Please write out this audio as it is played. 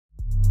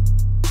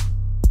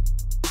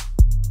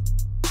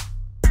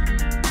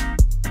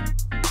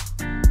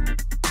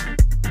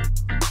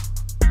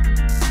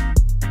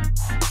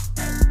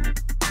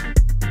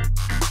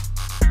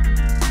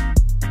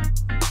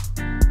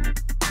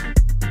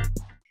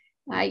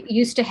I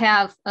used to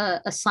have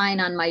a sign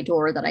on my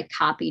door that I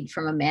copied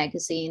from a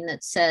magazine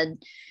that said,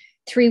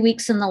 3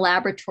 weeks in the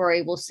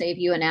laboratory will save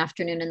you an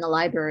afternoon in the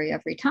library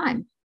every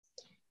time.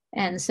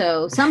 And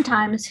so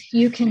sometimes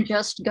you can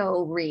just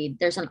go read.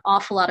 There's an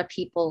awful lot of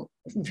people,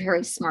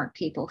 very smart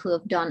people, who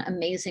have done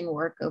amazing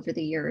work over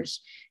the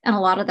years. And a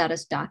lot of that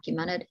is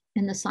documented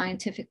in the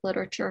scientific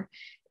literature.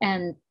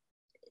 And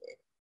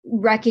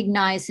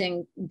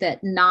recognizing that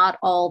not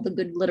all the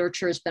good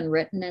literature has been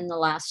written in the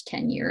last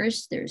 10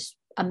 years. There's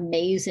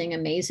amazing,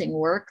 amazing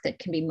work that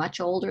can be much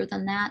older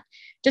than that.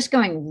 Just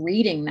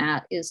reading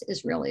that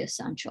is really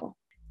essential.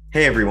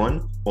 Hey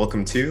everyone,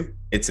 welcome to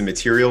It's a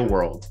Material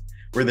World.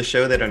 We're the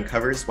show that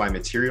uncovers why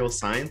material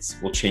science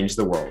will change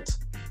the world.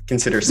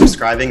 Consider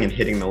subscribing and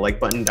hitting the like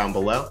button down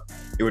below.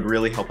 It would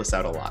really help us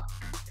out a lot.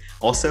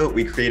 Also,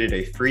 we created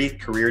a free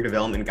career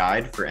development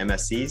guide for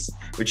MSCs,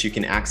 which you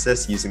can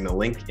access using the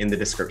link in the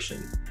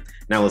description.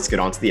 Now let's get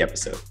on to the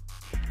episode.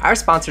 Our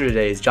sponsor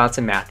today is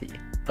Johnson Matthey,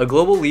 a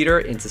global leader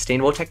in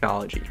sustainable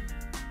technology.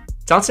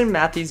 Johnson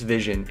Matthey's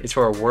vision is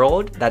for a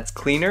world that's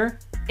cleaner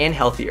and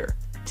healthier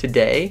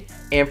today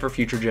and for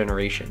future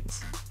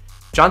generations.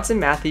 Johnson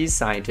Matthey's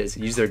scientists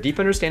use their deep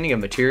understanding of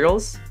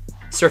materials,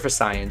 surface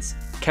science,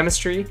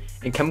 chemistry,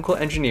 and chemical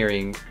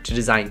engineering to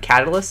design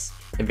catalysts,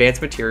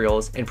 advanced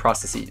materials, and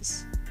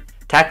processes,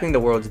 tackling the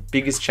world's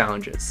biggest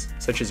challenges,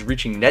 such as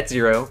reaching net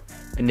zero,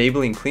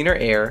 enabling cleaner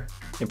air,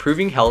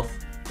 improving health,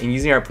 and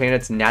using our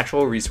planet's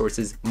natural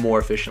resources more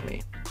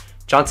efficiently.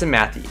 Johnson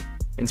Matthey,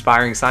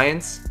 inspiring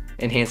science,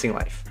 enhancing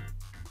life.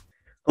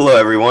 Hello,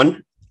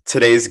 everyone.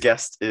 Today's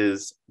guest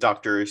is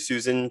Dr.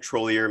 Susan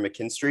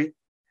Trolier-McKinstry.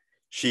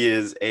 She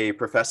is a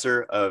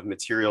professor of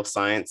material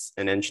science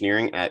and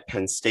engineering at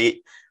Penn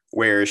State,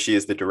 where she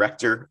is the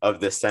director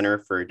of the Center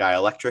for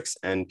Dielectrics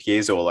and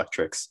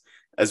Piezoelectrics,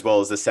 as well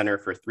as the Center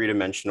for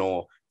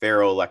Three-Dimensional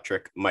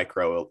Ferroelectric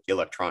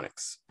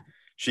Microelectronics.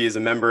 She is a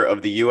member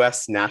of the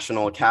U.S.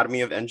 National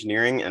Academy of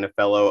Engineering and a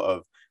fellow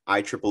of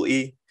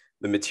IEEE,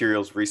 the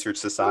Materials Research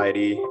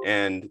Society,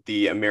 and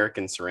the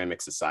American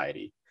Ceramic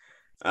Society.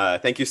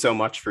 Thank you so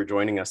much for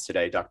joining us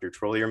today, Dr.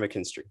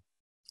 Trolier-McKinstry.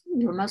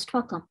 You're most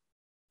welcome.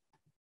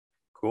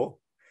 Cool.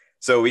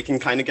 So we can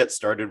kind of get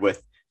started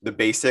with the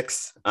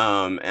basics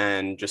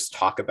and just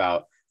talk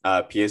about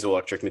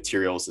piezoelectric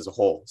materials as a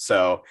whole.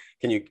 So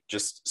can you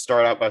just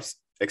start out by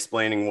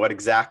explaining what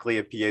exactly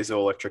a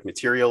piezoelectric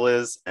material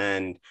is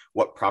and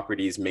what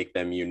properties make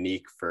them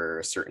unique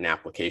for certain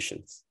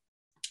applications?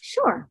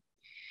 Sure.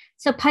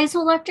 So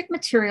piezoelectric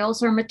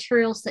materials are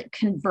materials that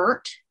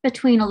convert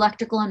between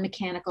electrical and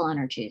mechanical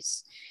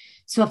energies.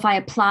 So if I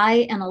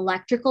apply an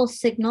electrical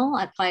signal,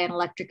 I apply an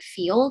electric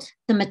field,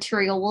 the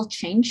material will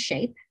change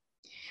shape.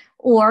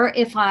 Or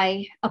if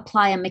I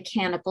apply a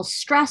mechanical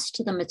stress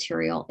to the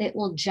material, it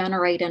will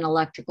generate an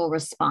electrical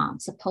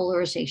response, a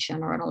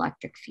polarization or an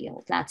electric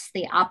field. That's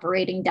the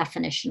operating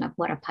definition of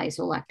what a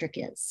piezoelectric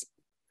is.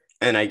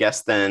 And I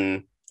guess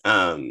then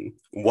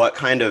what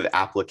kind of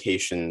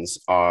applications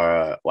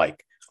are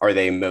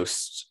they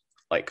most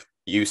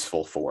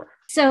useful for?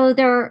 So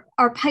there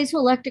are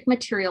piezoelectric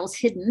materials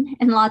hidden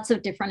in lots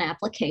of different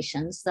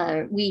applications.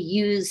 We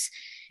use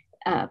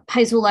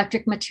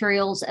piezoelectric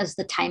materials as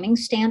the timing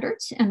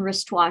standards in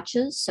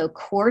wristwatches. So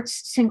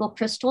quartz single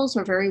crystals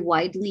are very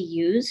widely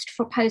used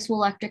for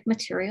piezoelectric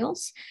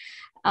materials.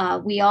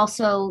 We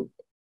also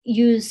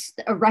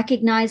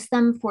recognize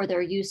them for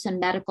their use in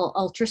medical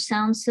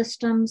ultrasound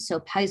systems. So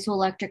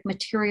piezoelectric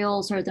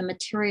materials are the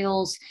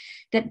materials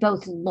that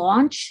both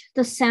launch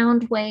the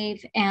sound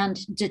wave and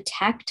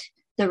detect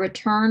the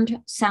returned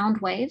sound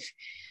wave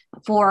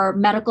for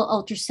medical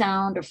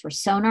ultrasound or for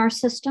sonar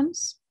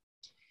systems.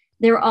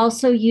 They're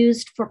also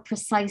used for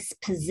precise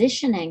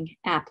positioning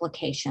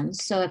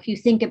applications. So if you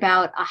think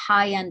about a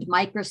high-end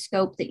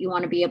microscope that you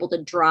want to be able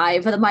to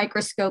drive the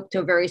microscope to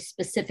a very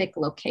specific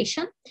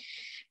location,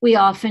 we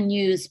often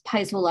use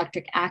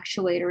piezoelectric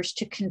actuators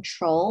to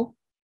control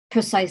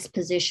precise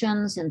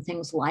positions in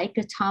things like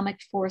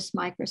atomic force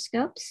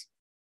microscopes.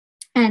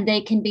 And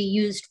they can be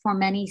used for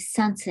many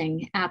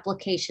sensing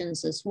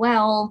applications as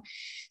well.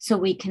 So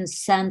we can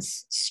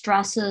sense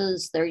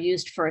stresses. They're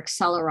used for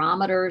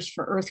accelerometers,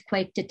 for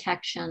earthquake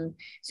detection.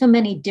 So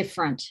many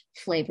different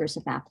flavors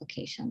of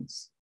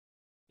applications.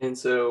 And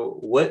so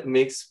what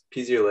makes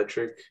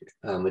piezoelectric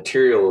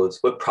materials,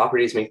 what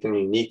properties make them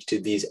unique to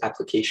these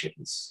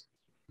applications?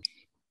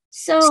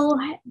 So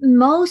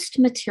most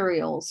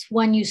materials,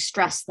 when you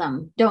stress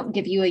them, don't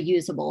give you a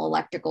usable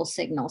electrical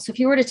signal. So if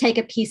you were to take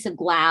a piece of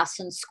glass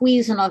and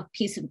squeeze on a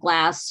piece of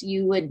glass,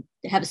 you would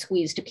have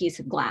squeezed a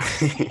piece of glass.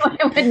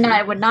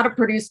 It would not have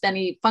produced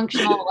any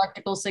functional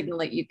electrical signal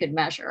that you could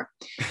measure.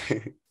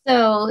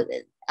 So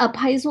a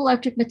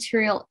piezoelectric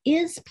material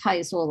is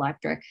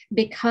piezoelectric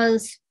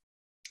because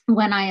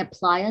when I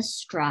apply a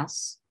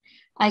stress,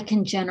 I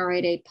can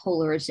generate a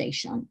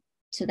polarization.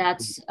 So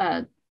that's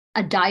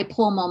a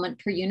dipole moment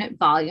per unit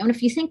volume.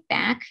 If you think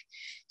back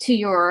to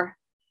your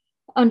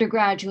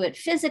undergraduate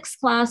physics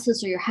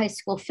classes or your high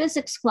school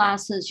physics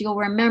classes, you'll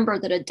remember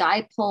that a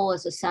dipole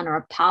is a center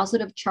of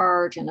positive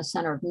charge and a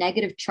center of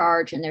negative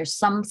charge, and there's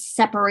some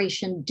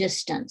separation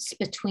distance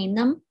between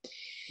them.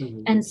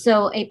 Mm-hmm. And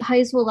so a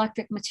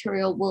piezoelectric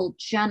material will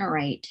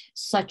generate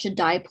such a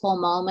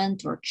dipole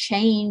moment or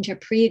change a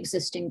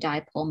pre-existing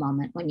dipole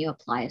moment when you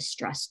apply a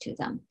stress to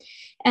them.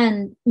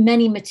 And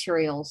many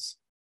materials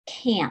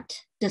can't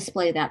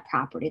display that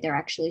property. They're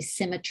actually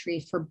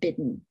symmetry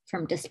forbidden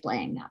from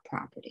displaying that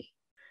property.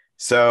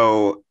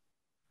 So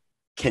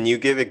can you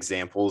give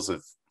examples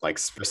of like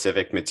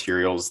specific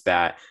materials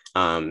that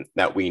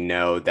that we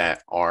know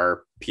that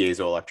are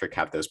piezoelectric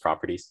have those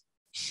properties?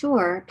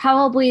 Sure.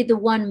 Probably the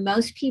one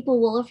most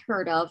people will have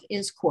heard of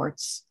is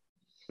quartz.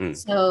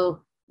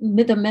 So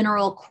the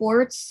mineral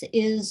quartz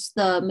is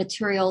the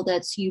material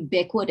that's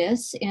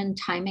ubiquitous in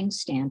timing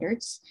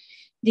standards.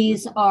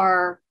 These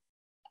are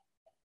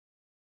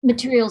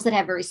materials that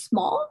have very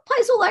small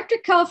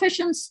piezoelectric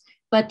coefficients,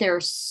 but they're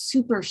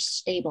super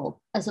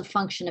stable as a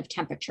function of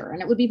temperature.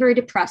 And it would be very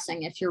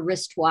depressing if your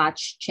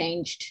wristwatch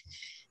changed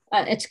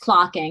its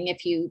clocking,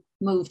 if you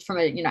moved from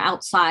it,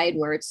 outside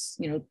where it's,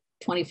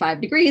 25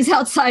 degrees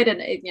outside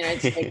and,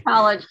 it's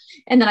college.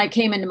 And then I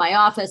came into my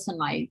office and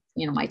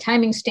my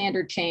timing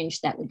standard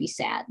changed. That would be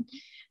sad.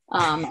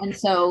 And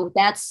so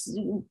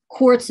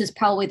quartz is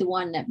probably the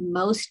one that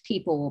most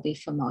people will be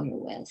familiar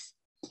with.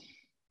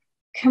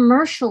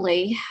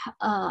 Commercially,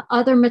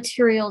 other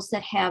materials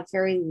that have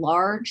very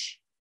large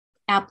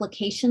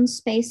application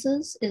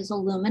spaces is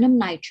aluminum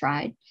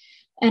nitride.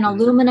 And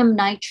aluminum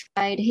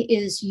nitride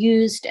is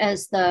used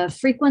as the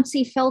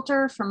frequency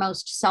filter for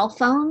most cell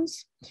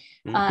phones.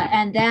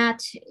 And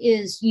that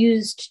is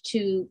used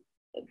to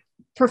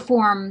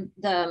perform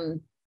the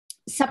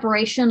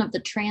separation of the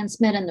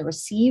transmit and the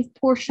receive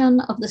portion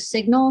of the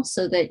signal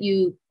so that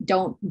you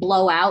don't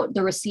blow out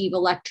the receive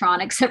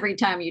electronics every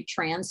time you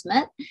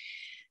transmit.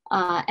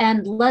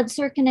 And lead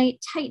zirconate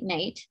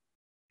titanate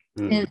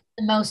is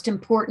the most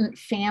important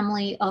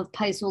family of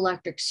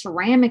piezoelectric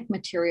ceramic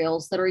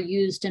materials that are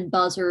used in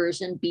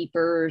buzzers and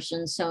beepers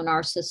and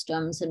sonar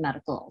systems and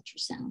medical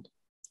ultrasound.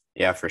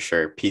 Yeah, for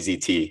sure.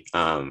 PZT.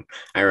 I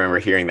remember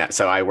hearing that.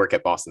 So I work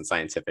at Boston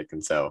Scientific,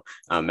 and so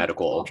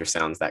medical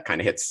ultrasounds, that kind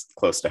of hits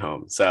close to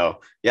home. So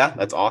yeah,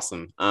 that's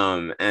awesome.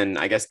 And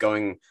I guess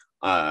going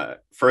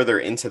further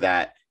into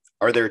that,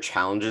 are there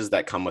challenges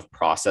that come with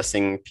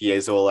processing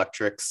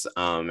piezoelectrics?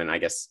 And I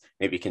guess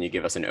maybe can you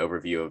give us an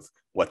overview of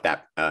what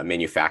that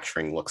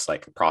manufacturing looks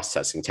like,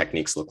 processing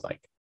techniques look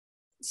like?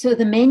 So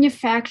the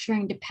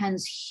manufacturing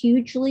depends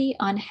hugely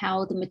on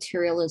how the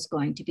material is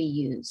going to be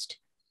used.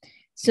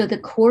 So the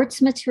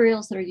quartz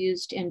materials that are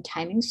used in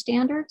timing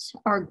standards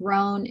are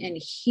grown in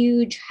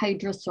huge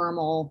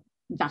hydrothermal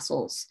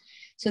vessels.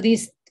 So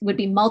these would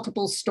be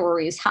multiple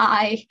stories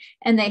high,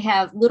 and they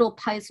have little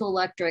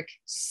piezoelectric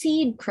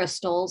seed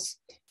crystals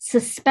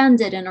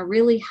suspended in a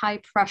really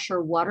high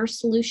pressure water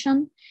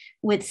solution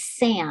with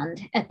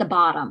sand at the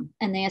bottom.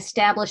 And they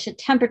establish a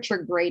temperature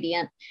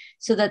gradient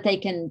so that they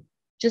can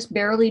just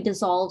barely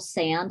dissolve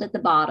sand at the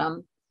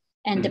bottom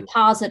and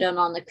deposit it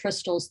on the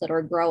crystals that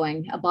are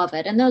growing above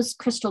it. And those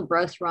crystal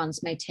growth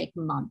runs may take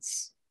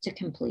months to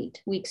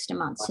complete, weeks to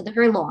months. So they're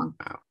very long.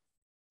 Wow.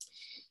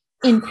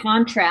 In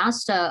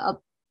contrast,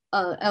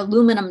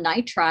 aluminum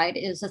nitride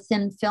is a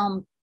thin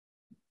film.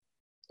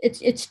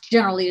 It's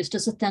generally used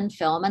as a thin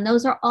film, and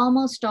those are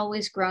almost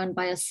always grown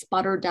by a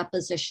sputter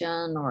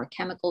deposition or a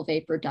chemical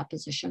vapor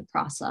deposition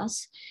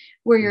process,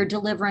 where you're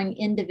delivering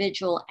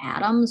individual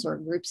atoms or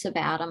groups of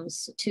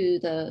atoms to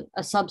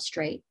a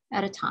substrate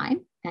at a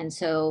time. And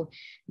so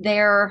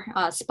their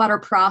sputter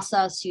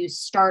process, you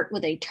start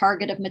with a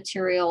target of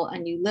material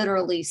and you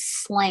literally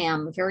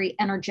slam very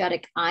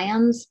energetic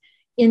ions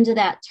into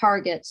that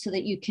target so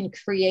that you can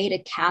create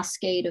a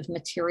cascade of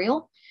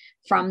material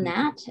from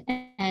that,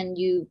 and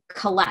you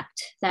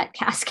collect that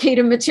cascade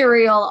of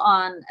material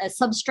on a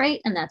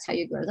substrate, and that's how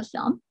you grow the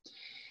film.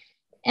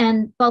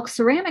 And bulk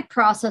ceramic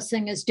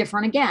processing is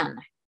different again,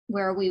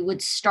 where we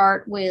would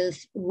start with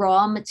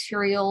raw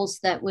materials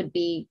that would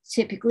be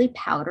typically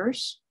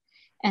powders,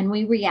 and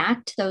we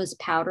react those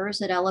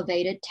powders at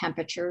elevated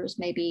temperatures,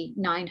 maybe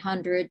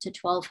 900 to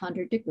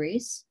 1200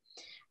 degrees,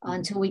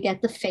 until we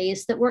get the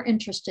phase that we're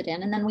interested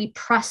in. And then we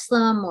press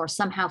them or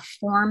somehow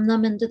form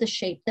them into the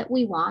shape that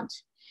we want.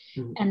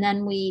 And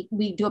then we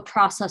do a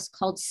process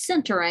called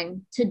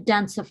sintering to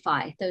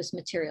densify those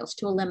materials,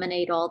 to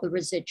eliminate all the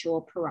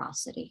residual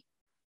porosity.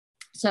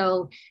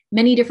 So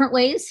many different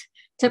ways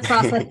to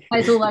process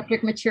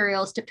piezoelectric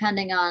materials,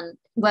 depending on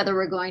whether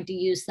we're going to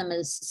use them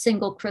as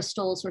single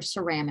crystals or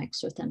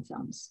ceramics or thin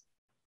films.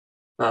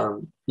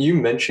 You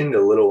mentioned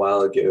a little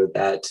while ago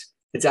that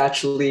it's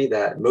actually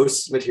that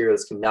most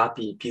materials cannot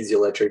be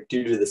piezoelectric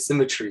due to the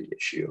symmetry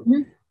issue.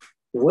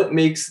 What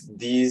makes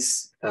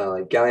these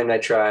like gallium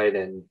nitride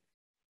and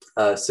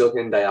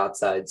silicon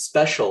dioxide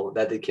special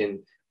that they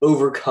can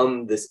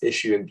overcome this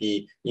issue and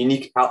be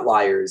unique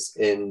outliers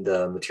in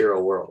the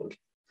material world?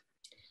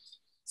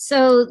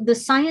 So the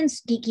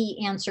science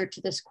geeky answer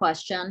to this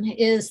question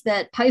is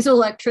that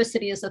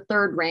piezoelectricity is a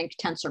third-rank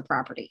tensor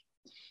property.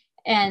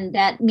 And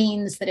that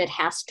means that it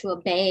has to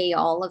obey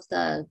all of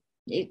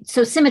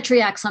so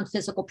symmetry acts on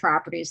physical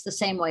properties the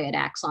same way it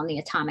acts on the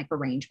atomic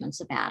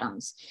arrangements of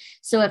atoms.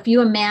 So if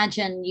you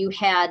imagine you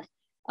had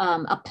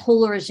a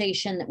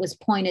polarization that was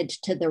pointed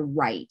to the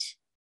right,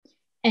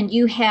 and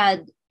you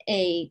had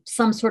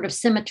some sort of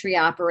symmetry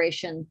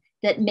operation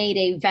that made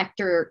a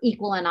vector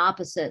equal and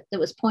opposite that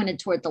was pointed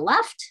toward the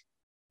left,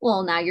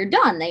 well, now you're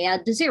done. They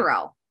add to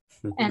zero.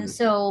 And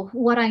so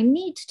what I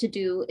need to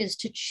do is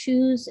to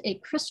choose a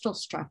crystal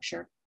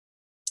structure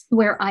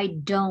where I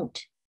don't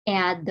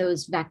add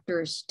those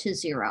vectors to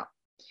zero.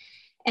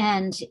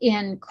 And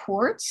in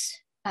quartz,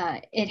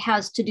 it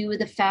has to do with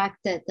the fact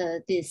that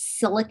the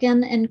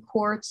silicon in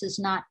quartz is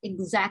not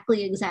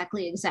exactly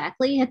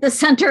at the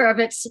center of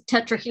its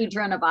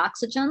tetrahedron of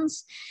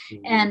oxygens.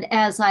 And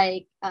as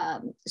I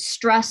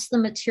stress the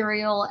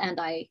material and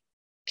I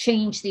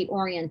change the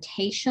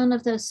orientation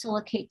of those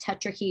silicate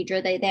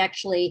tetrahedra, they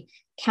actually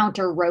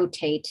counter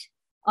rotate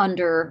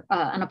under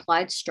an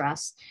applied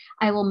stress.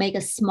 I will make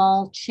a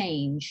small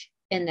change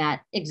in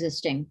that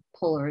existing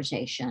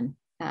polarization.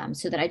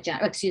 So that I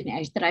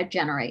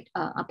generate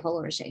a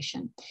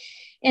polarization.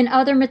 In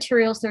other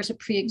materials, there's a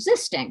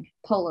pre-existing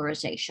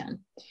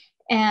polarization.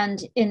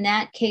 And in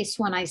that case,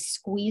 when I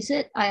squeeze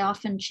it, I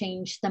often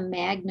change the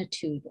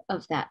magnitude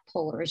of that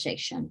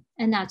polarization.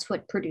 And that's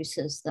what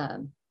produces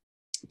the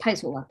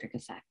piezoelectric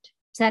effect.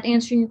 Is that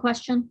answering your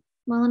question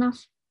well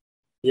enough?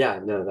 Yeah,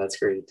 no, that's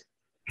great.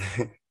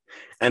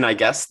 And I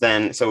guess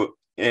then, so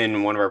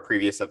in one of our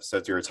previous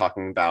episodes, we were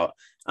talking about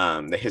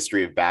the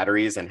history of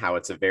batteries and how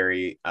it's a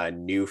very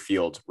new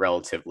field,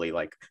 relatively,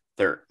 like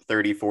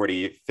 30,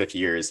 40, 50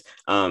 years.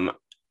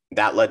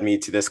 That led me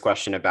to this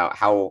question about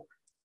how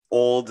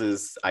old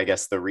is, I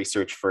guess, the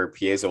research for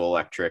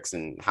piezoelectrics,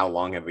 and how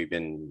long have we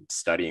been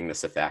studying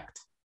this effect?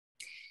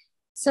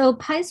 So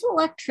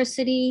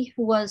piezoelectricity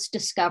was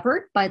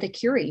discovered by the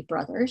Curie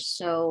brothers.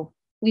 So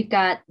we've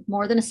got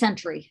more than a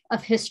century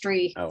of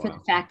history for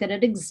the fact that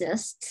it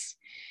exists.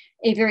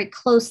 A very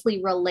closely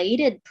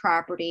related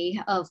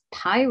property of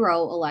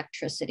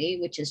pyroelectricity,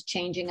 which is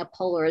changing a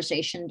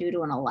polarization due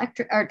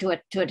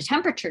to a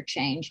temperature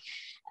change.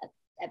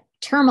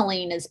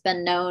 Tourmaline has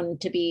been known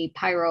to be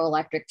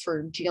pyroelectric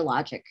for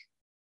geologic.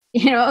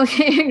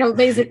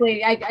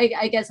 Basically,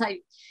 I guess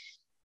I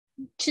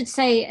should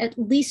say at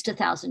least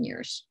 1,000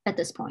 years at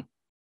this point.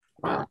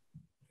 Wow.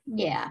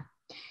 Yeah.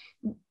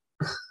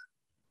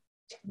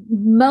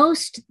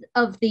 Most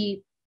of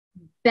the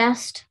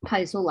best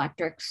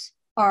piezoelectrics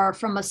are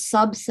from a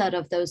subset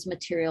of those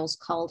materials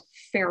called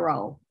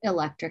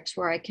ferroelectrics,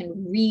 where I can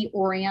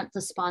reorient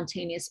the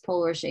spontaneous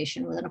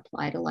polarization with an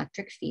applied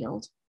electric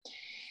field.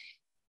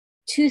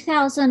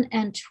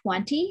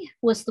 2020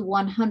 was the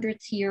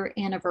 100th year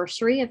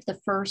anniversary of the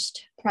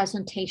first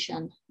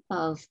presentation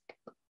of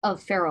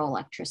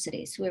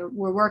ferroelectricity. So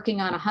we're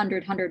working on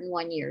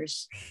 101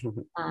 years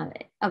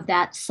of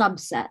that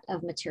subset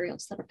of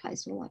materials that are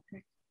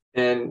piezoelectric.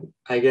 And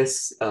I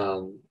guess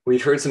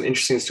we've heard some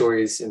interesting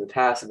stories in the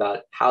past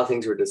about how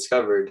things were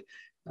discovered.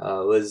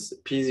 Was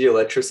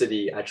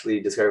piezoelectricity actually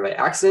discovered by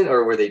accident,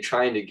 or were they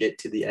trying to get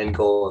to the end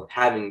goal of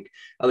having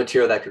a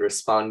material that could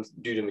respond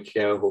due to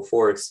mechanical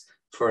force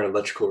for an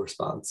electrical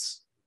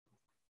response?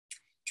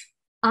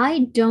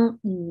 I don't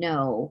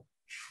know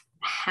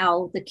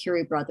how the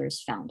Curie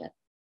brothers found it.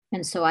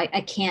 And so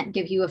I can't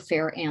give you a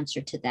fair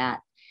answer to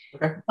that.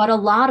 Okay. But a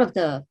lot of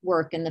the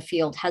work in the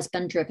field has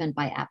been driven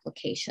by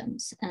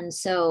applications. And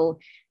so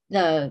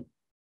the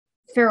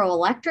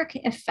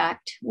ferroelectric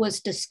effect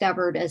was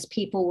discovered as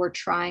people were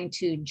trying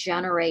to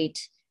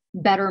generate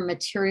better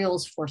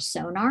materials for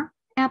sonar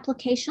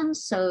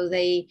applications. So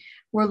they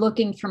were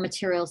looking for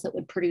materials that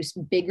would produce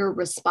bigger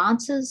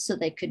responses so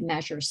they could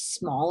measure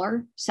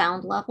smaller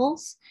sound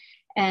levels.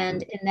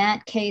 And in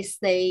that case,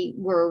 they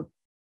were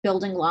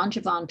building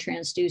Langevin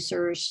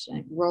transducers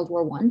in World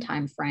War I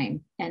timeframe,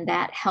 and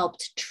that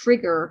helped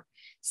trigger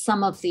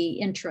some of the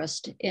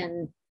interest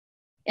in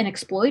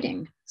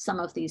exploiting some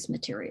of these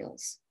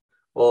materials.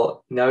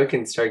 Well, now we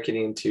can start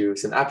getting into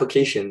some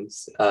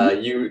applications.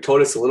 You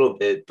told us a little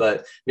bit,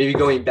 but maybe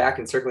going back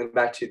and circling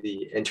back to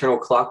the internal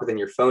clock within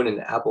your phone and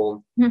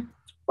Apple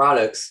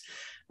products,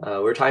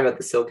 we're talking about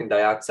the silicon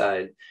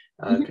dioxide.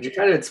 Could you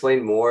kind of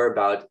explain more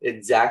about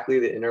exactly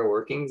the inner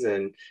workings?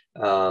 And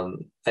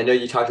I know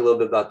you talked a little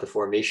bit about the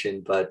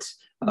formation, but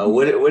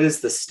what is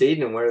the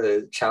state and what are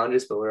the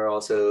challenges? But what are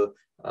also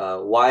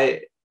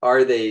why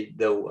are they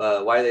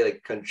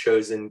like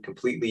chosen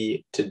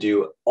completely to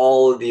do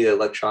all of the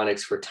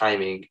electronics for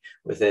timing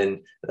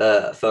within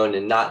the phone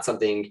and not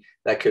something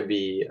that could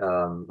be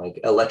like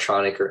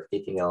electronic or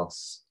anything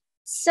else?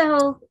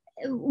 So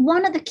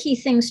one of the key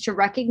things to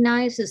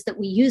recognize is that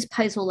we use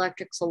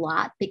piezoelectrics a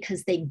lot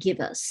because they give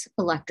us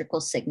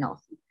electrical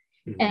signal.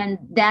 And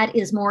that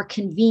is more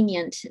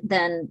convenient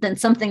than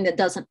something that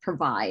doesn't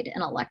provide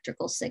an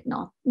electrical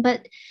signal.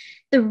 But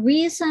the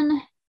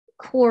reason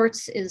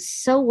quartz is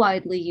so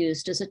widely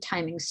used as a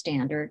timing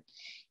standard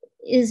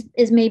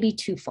is maybe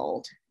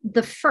twofold.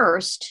 The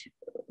first,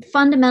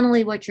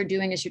 fundamentally what you're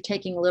doing is you're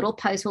taking a little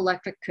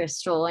piezoelectric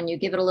crystal and you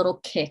give it a little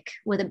kick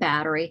with a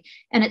battery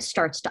and it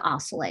starts to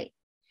oscillate.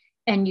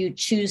 And you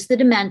choose the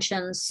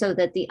dimensions so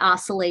that the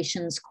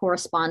oscillations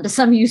correspond to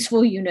some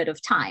useful unit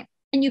of time.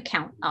 And you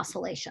count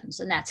oscillations.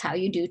 And that's how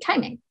you do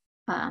timing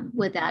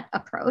with that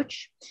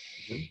approach.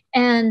 Mm-hmm.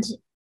 And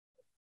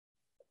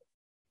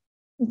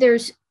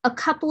there's a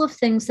couple of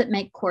things that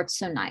make quartz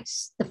so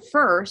nice. The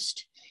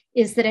first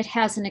is that it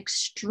has an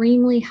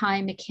extremely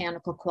high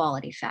mechanical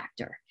quality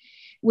factor,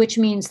 which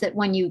means that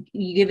when you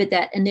give it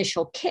that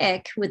initial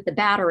kick with the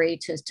battery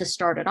to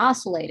start it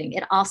oscillating,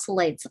 it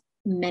oscillates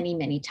many,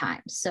 many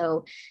times.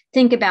 So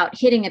think about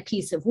hitting a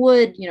piece of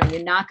wood, you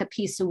knock a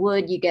piece of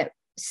wood, you get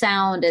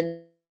sound,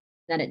 and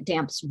then it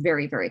damps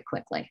very, very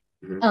quickly.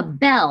 Mm-hmm. A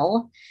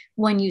bell,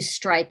 when you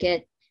strike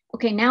it,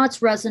 okay, now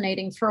it's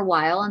resonating for a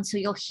while. And so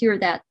you'll hear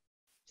that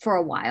for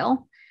a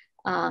while.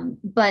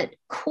 But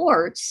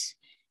quartz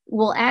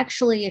will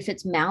actually, if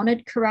it's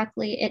mounted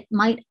correctly, it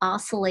might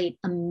oscillate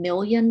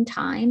 1,000,000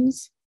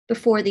 times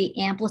before the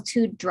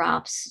amplitude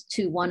drops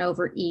to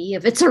 1/E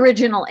of its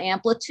original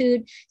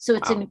amplitude. So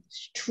it's an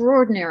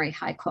extraordinary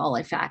high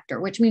quality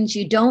factor, which means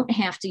you don't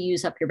have to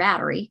use up your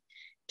battery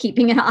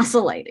keeping it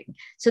oscillating.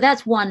 So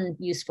that's one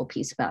useful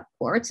piece about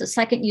quartz. A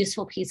second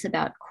useful piece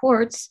about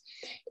quartz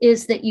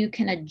is that you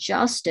can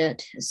adjust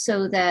it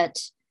so that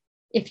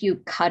if you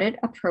cut it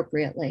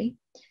appropriately,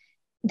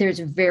 there's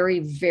very,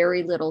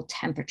 very little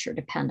temperature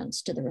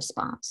dependence to the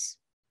response.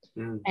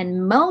 Mm.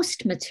 And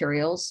most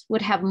materials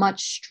would have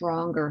much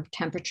stronger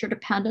temperature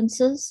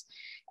dependencies.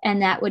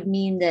 And that would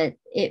mean that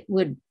it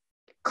would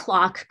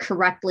clock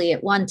correctly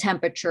at one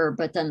temperature,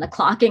 but then the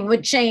clocking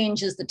would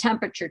change as the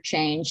temperature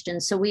changed.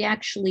 And so we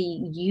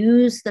actually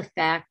use the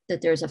fact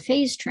that there's a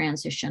phase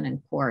transition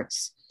in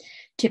quartz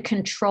to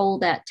control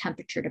that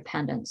temperature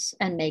dependence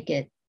and make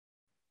it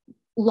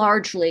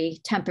largely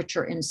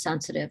temperature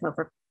insensitive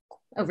over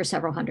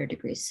several hundred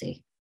degrees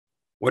C.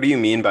 What do you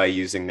mean by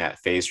using that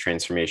phase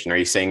transformation? Are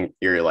you saying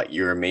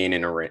you remain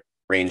in a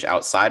range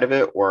outside of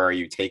it, or are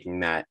you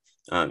taking that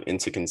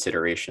into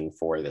consideration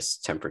for this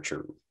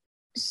temperature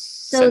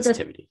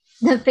sensitivity?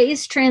 The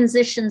phase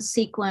transition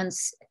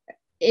sequence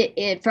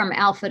it from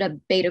alpha to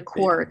beta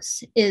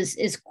quartz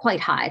is quite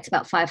high. It's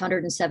about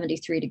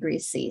 573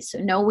 degrees C. So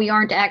no, we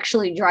aren't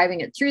actually driving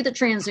it through the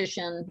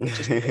transition, which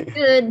is pretty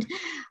good.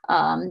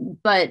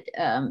 But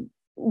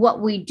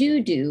what we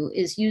do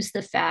is use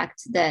the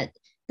fact that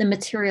the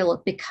material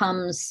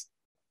becomes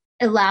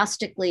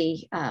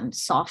elastically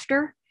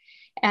softer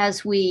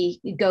as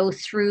we go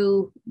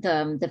through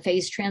the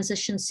phase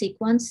transition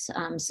sequence.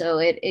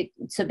 So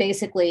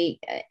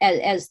basically,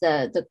 as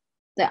the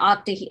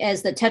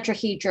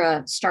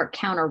tetrahedra start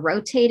counter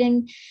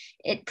rotating,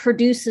 it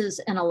produces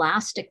an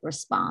elastic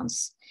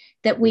response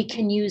that we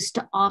can use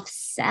to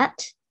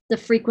offset the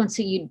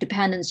frequency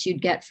dependence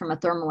you'd get from a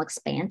thermal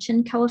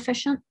expansion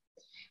coefficient.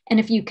 And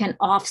if you can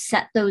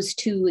offset those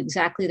two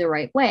exactly the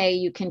right way,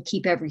 you can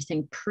keep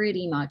everything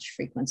pretty much a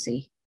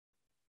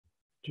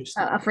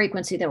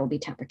frequency that will be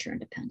temperature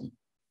independent.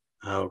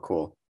 Oh,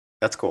 cool.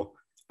 That's cool.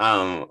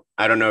 I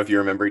don't know if you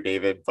remember,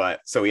 David, but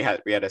so we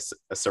had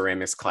a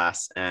ceramics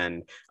class,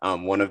 and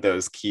one of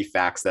those key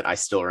facts that I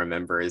still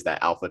remember is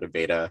that alpha to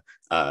beta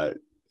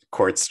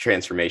quartz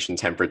transformation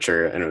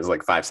temperature, and it was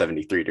like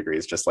 573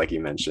 degrees, just like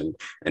you mentioned.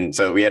 And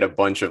so we had a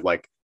bunch of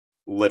like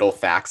little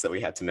facts that we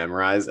had to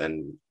memorize,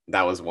 and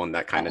that was one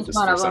that kind of just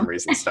for some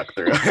reason stuck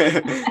through.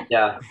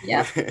 Yeah.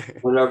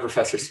 One of our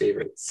professor's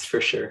favorites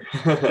for sure.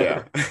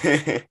 Yeah.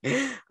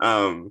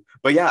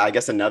 But yeah, I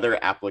guess another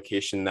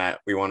application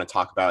that we want to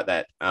talk about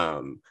that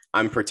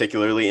I'm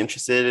particularly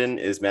interested in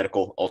is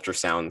medical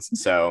ultrasounds.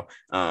 So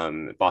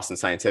Boston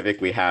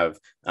Scientific, we have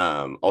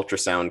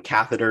ultrasound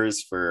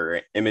catheters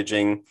for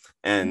imaging.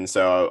 And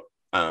so,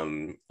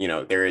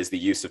 there is the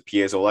use of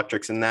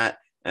piezoelectrics in that.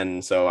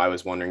 And so I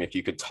was wondering if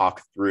you could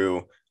talk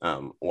through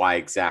why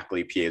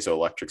exactly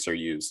piezoelectrics are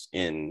used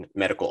in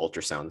medical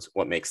ultrasounds,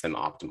 what makes them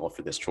optimal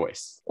for this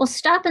choice. Well,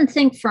 stop and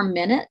think for a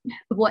minute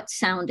what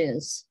sound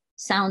is.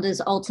 Sound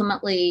is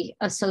ultimately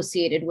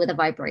associated with a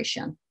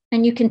vibration.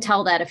 And you can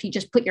tell that if you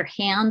just put your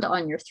hand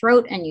on your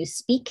throat and you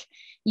speak,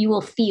 you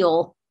will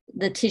feel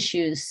the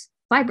tissues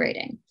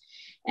vibrating.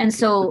 And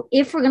so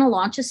if we're going to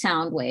launch a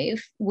sound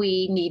wave,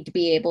 we need to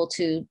be able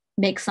to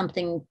make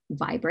something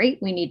vibrate.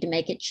 We need to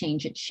make it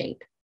change its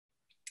shape.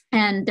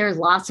 And there's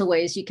lots of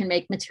ways you can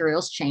make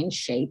materials change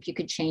shape. You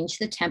could change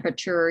the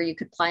temperature, you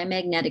could apply a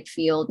magnetic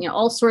field,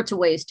 all sorts of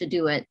ways to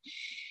do it.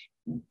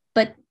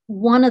 But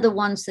one of the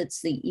ones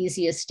that's the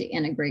easiest to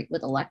integrate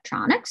with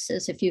electronics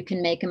is if you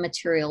can make a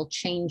material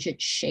change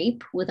its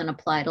shape with an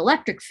applied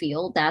electric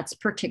field, that's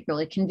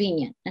particularly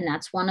convenient. And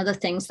that's one of the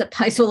things that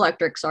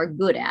piezoelectrics are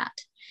good at.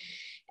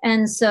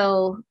 And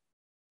so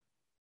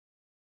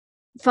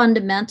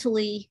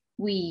fundamentally,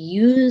 we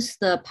use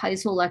the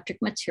piezoelectric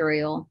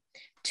material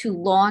to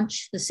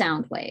launch the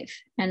sound wave.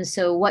 And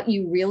so what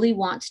you really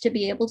want to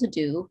be able to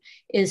do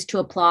is to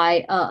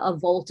apply a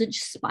voltage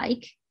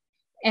spike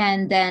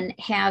and then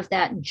have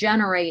that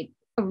generate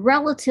a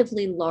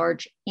relatively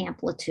large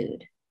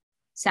amplitude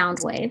sound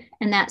wave,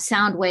 and that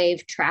sound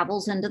wave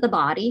travels into the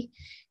body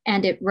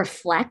and it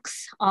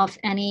reflects off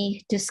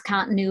any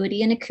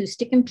discontinuity in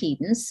acoustic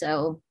impedance.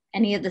 So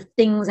any of the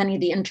things, any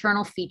of the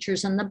internal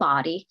features in the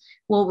body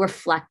will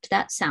reflect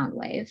that sound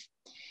wave.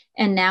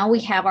 And now we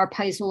have our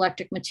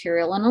piezoelectric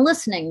material in a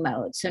listening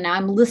mode. So now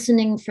I'm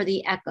listening for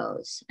the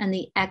echoes, and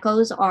the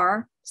echoes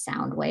are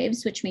sound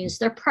waves, which means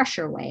they're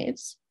pressure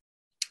waves.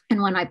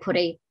 And when I put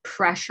a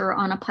pressure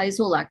on a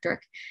piezoelectric,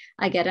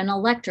 I get an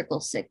electrical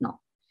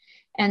signal.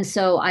 And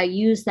so I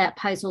use that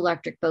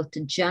piezoelectric both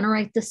to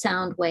generate the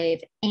sound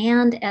wave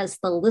and as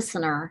the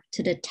listener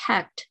to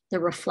detect the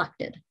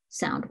reflected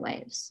sound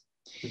waves.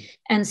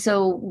 And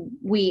so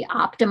we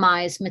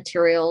optimize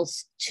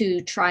materials to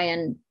try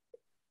and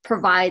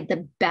provide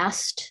the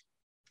best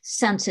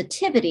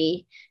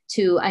sensitivity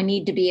to, I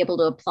need to be able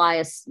to apply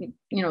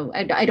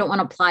I don't want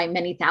to apply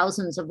many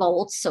thousands of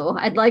volts. So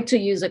I'd like to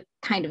use a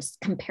kind of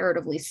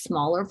comparatively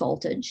smaller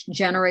voltage,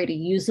 generate a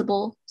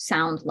usable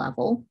sound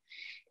level,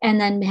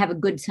 and then have a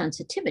good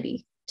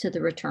sensitivity to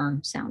the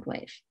return sound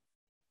wave.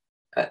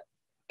 At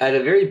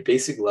a very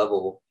basic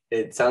level,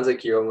 it sounds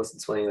like you're almost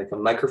explaining like a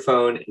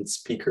microphone and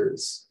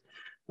speakers.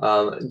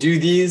 Do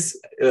these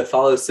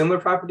follow similar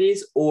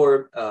properties,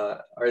 or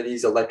are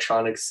these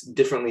electronics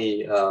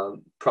differently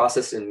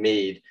processed and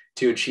made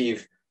to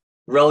achieve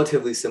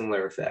relatively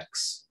similar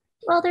effects?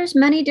 Well, there's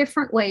many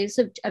different ways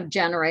of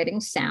generating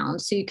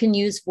sound. So you can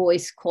use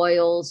voice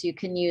coils. You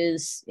can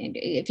use,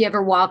 if you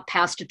ever walk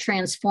past a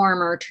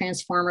transformer,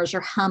 transformers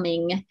are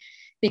humming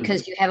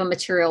because you have a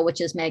material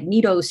which is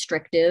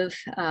magnetostrictive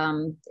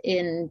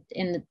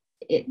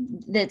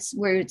that's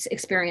where it's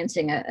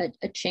experiencing a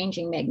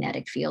changing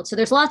magnetic field. So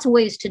there's lots of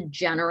ways to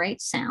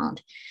generate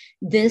sound.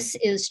 This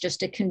is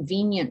just a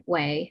convenient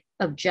way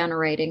of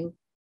generating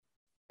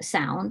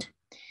sound.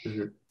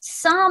 Mm-hmm.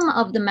 Some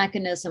of the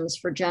mechanisms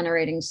for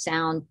generating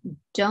sound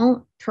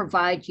don't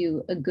provide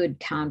you a good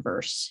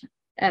converse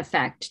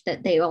effect,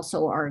 that they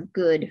also are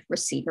good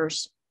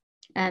receivers.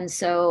 And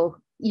so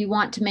you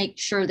want to make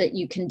sure that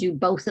you can do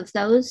both of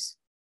those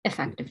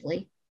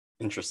effectively.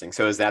 Interesting.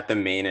 So is that the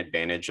main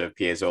advantage of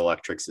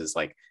piezoelectrics, is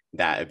like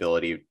that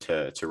ability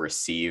to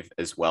receive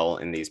as well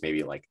in these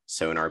maybe like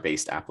sonar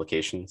based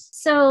applications?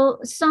 So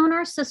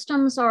sonar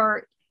systems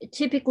are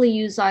typically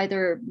use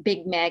either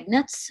big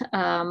magnets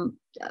and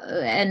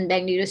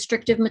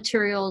magnetostrictive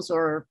materials,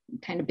 or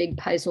kind of big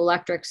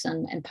piezoelectrics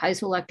and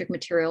piezoelectric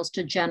materials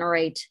to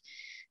generate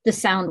the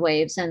sound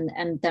waves and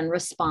then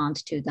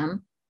respond to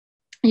them.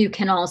 You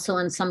can also,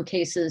 in some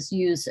cases,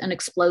 use an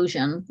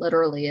explosion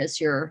literally as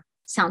your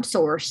sound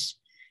source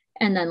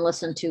and then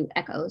listen to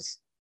echoes.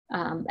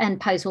 And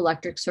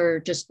piezoelectrics are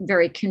just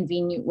very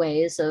convenient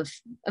ways of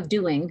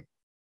doing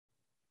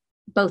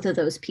both of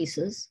those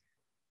pieces.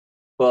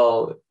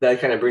 Well,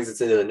 that kind of brings us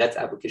into the next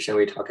application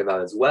we talk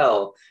about as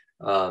well,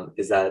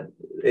 is that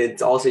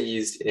it's also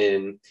used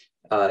in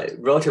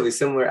relatively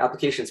similar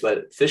applications,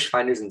 but fish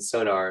finders and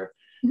sonar.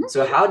 Mm-hmm.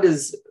 So how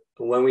does,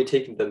 when we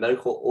take the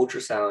medical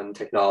ultrasound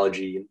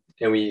technology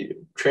and we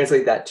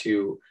translate that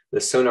to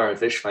the sonar and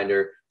fish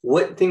finder,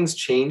 what things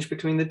change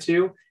between the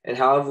two, and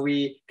how have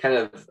we kind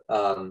of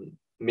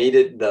made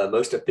it the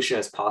most efficient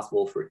as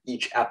possible for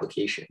each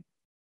application?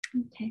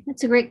 Okay,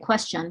 that's a great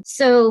question.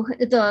 So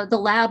the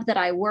lab that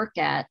I work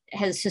at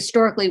has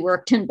historically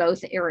worked in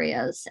both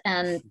areas,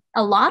 and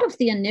a lot of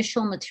the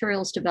initial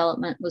materials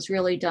development was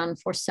really done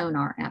for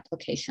sonar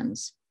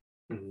applications.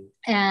 Mm-hmm.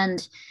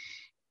 And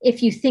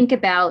if you think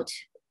about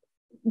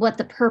what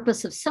the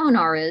purpose of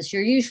sonar is,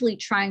 you're usually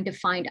trying to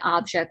find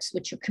objects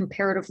which are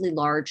comparatively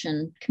large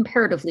and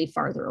comparatively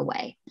farther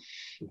away.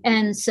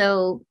 And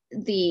so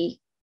the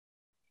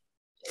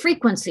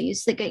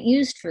frequencies that get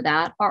used for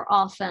that are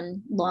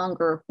often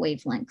longer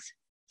wavelength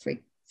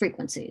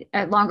frequency,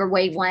 longer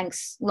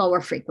wavelengths, lower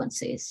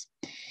frequencies.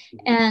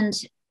 And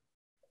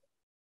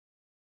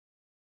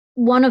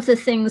one of the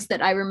things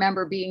that I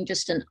remember being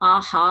just an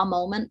aha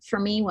moment for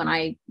me when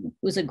I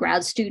was a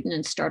grad student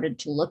and started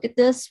to look at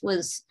this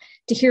was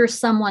to hear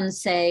someone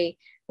say,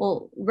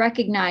 well,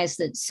 recognize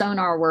that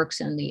sonar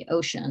works in the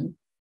ocean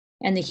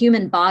and the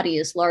human body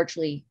is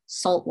largely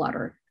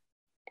saltwater.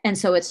 And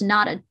so it's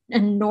not an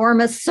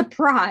enormous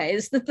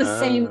surprise that the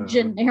same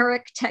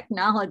generic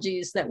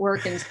technologies that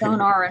work in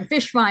sonar and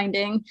fish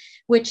finding,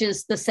 which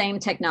is the same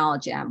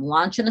technology. I'm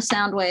launching a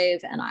sound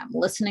wave and I'm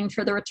listening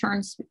for the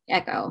return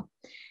echo.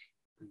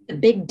 The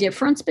big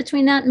difference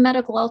between that and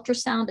medical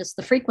ultrasound is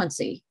the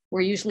frequency.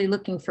 We're usually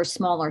looking for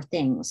smaller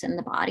things in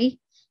the body.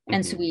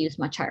 And so we use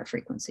much higher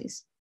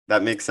frequencies.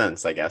 That makes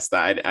sense, I guess.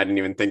 I didn't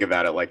even think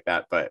about it like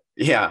that, but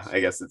yeah, I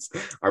guess it's,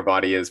 our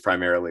body is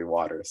primarily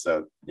water.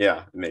 So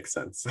yeah, it makes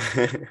sense.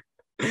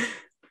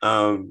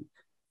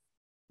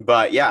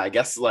 But yeah, I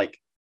guess like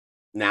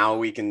now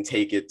we can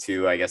take it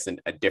to, I guess,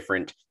 a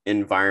different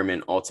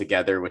environment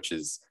altogether, which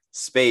is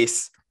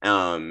space.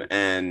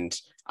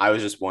 And I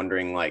was just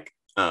wondering, like,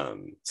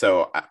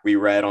 So we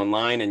read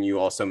online, and you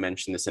also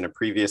mentioned this in a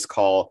previous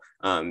call,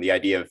 the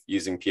idea of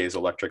using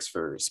piezoelectrics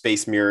for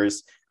space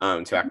mirrors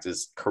to act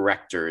as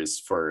correctors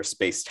for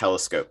space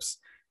telescopes.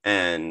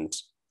 And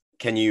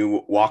can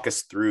you walk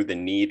us through the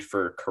need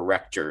for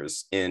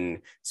correctors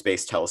in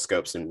space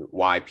telescopes and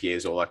why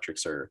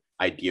piezoelectrics are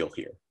ideal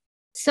here?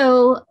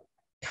 So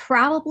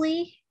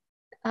probably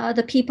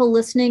the people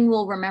listening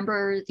will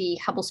remember the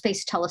Hubble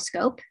Space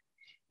Telescope,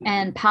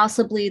 and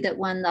possibly that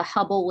when the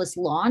Hubble was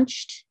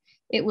launched,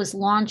 it was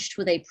launched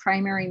with a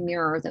primary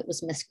mirror that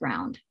was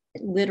misground.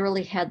 It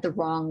literally had the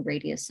wrong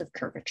radius of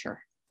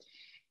curvature.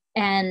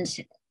 And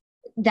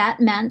that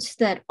meant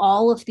that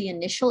all of the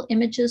initial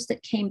images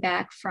that came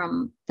back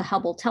from the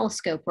Hubble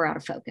telescope were out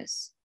of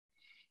focus.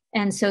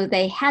 And so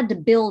they had to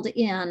build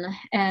in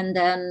and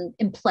then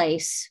in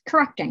place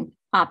correcting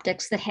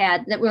optics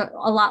that were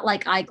a lot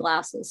like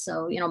eyeglasses.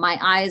 So, my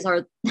eyes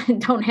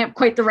don't have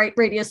quite the right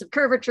radius of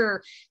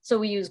curvature. So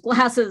we use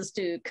glasses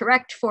to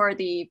correct for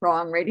the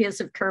wrong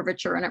radius of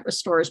curvature, and it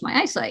restores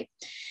my eyesight.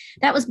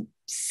 That was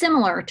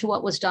similar to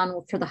what was done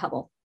for the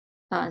Hubble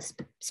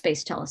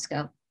Space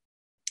Telescope.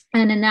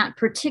 And in that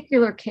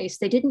particular case,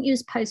 they didn't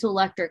use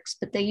piezoelectrics,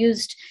 but they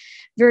used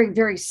very,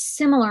 very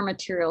similar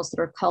materials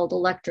that are called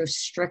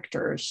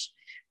electrostrictors,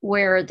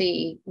 where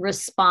the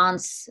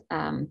response,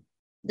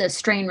 the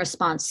strain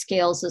response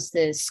scales as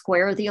the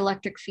square of the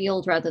electric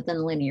field rather than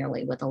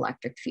linearly with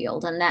electric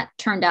field. And that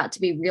turned out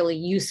to be really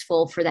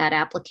useful for that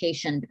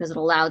application because it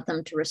allowed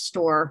them to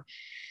restore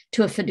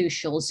to a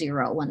fiducial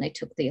zero when they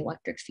took the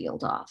electric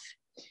field off.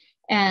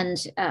 And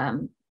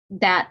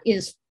that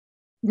is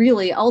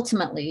really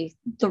ultimately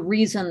the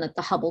reason that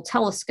the Hubble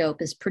telescope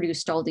has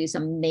produced all these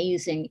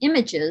amazing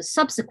images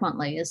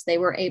subsequently, is they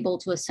were able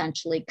to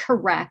essentially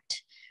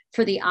correct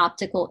for the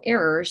optical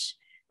errors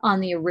on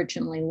the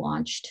originally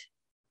launched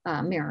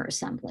mirror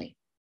assembly.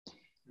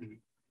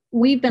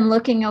 We've been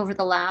looking over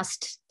the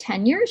last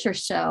 10 years or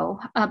so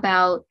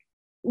about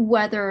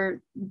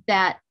whether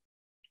that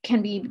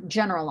can be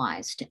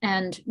generalized.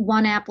 And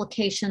one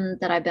application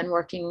that I've been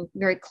working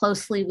very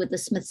closely with the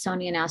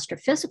Smithsonian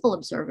Astrophysical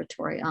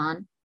Observatory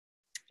on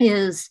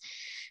is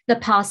the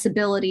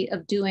possibility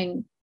of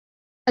doing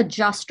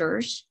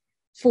adjusters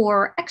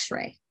for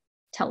X-ray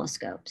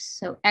telescopes.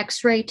 So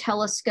X-ray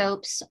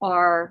telescopes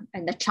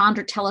and the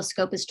Chandra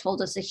telescope has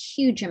told us a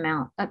huge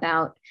amount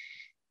about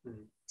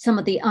some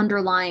of the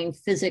underlying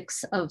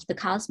physics of the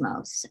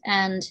cosmos.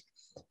 And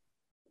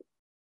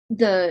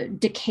the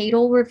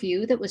decadal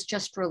review that was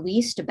just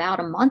released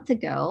about a month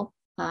ago,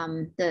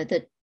 I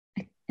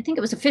think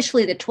it was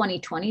officially the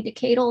 2020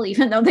 decadal,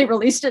 even though they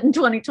released it in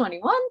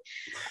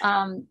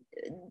 2021.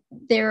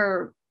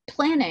 They're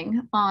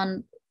planning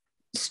on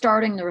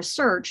starting the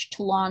research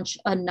to launch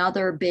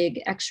another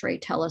big X-ray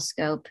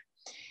telescope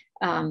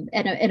in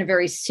a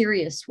very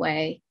serious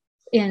way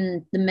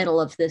in the middle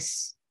of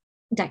this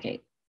decade.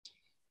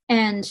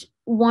 And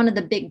one of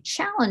the big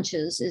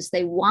challenges is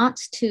they want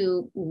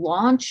to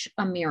launch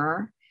a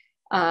mirror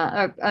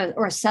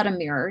or a set of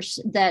mirrors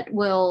that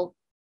will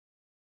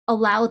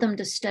allow them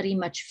to study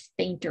much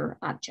fainter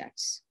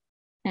objects.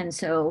 And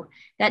so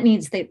that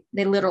means they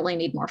literally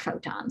need more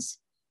photons.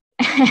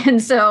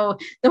 And so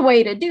the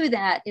way to do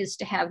that is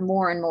to have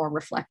more and more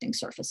reflecting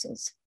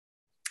surfaces.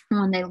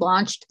 When they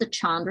launched the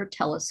Chandra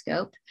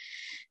telescope,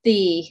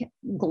 the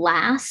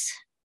glass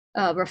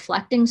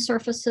reflecting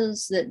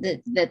surfaces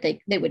that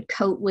they would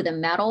coat with a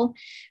metal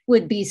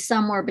would be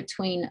somewhere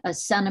between a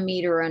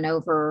centimeter and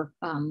over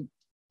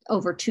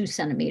 2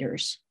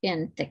 centimeters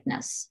in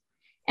thickness.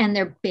 And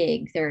they're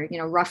big. They're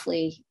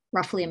roughly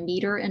a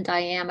meter in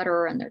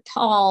diameter, and they're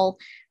tall.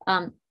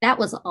 That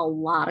was a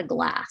lot of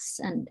glass.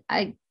 And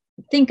I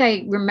think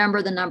I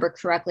remember the number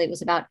correctly. It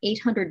was about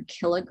 800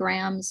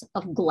 kilograms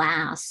of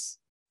glass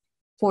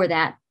for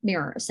that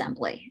mirror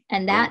assembly.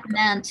 And that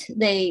meant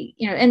now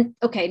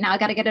I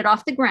got to get it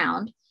off the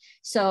ground.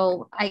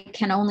 So I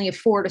can only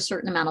afford a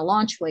certain amount of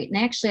launch weight. And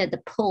they actually had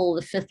to pull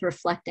the fifth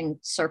reflecting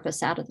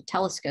surface out of the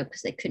telescope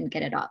because they couldn't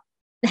get it up.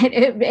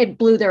 It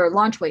blew their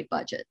launch weight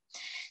budget.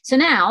 So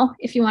now,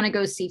 if you want to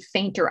go see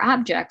fainter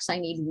objects, I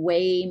need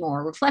way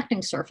more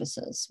reflecting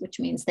surfaces, which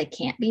means they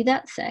can't be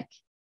that thick.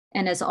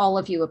 And as all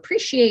of you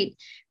appreciate,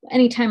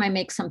 anytime I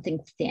make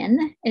something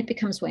thin, it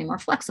becomes way more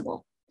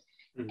flexible.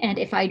 And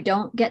if I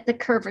don't get the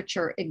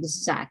curvature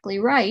exactly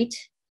right,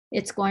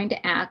 it's going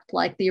to act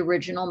like the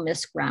original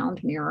misground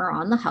mirror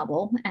on the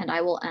Hubble, and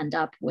I will end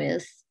up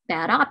with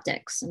bad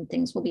optics and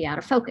things will be out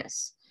of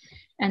focus.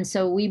 And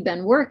so we've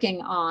been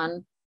working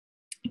on,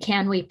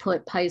 can we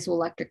put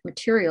piezoelectric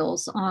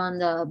materials on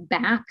the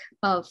back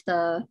of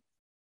the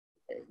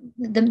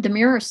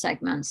mirror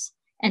segments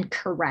and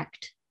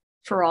correct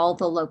for all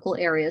the local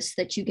areas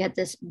so that you get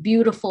this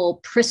beautiful,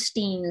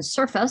 pristine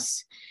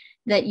surface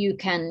that you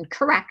can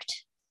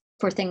correct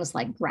for things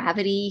like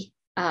gravity,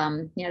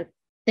 thin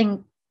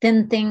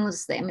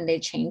things. They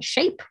change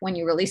shape when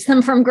you release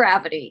them from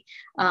gravity.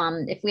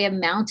 If we have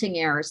mounting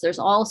errors, there's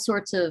all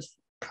sorts of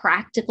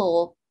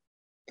practical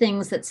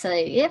things that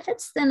say, if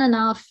it's thin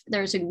enough,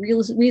 there's a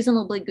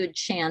reasonably good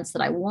chance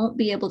that I won't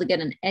be able to get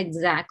an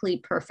exactly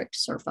perfect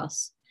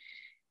surface,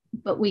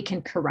 but we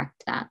can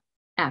correct that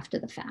after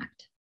the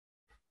fact.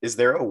 Is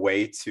there a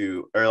way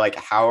to, or like,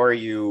 how do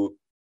you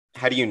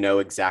know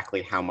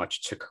exactly how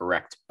much to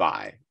correct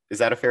by? Is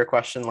that a fair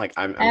question? Like,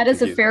 that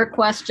is a fair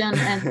question.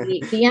 And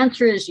the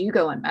answer is you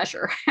go and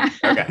measure.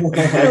 Okay.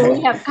 So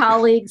we have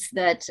colleagues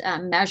that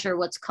measure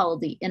what's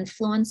called the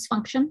influence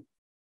function.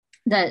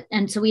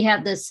 And so we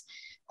have this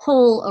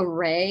whole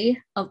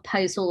array of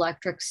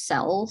piezoelectric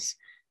cells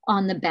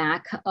on the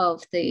back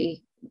of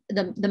the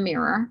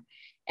mirror.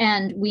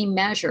 And we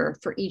measure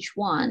for each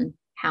one,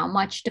 how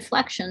much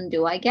deflection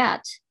do I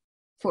get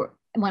for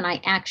when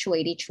I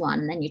actuate each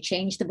one. And then you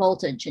change the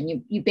voltage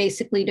and you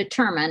basically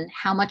determine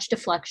how much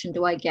deflection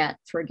do I get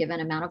for a given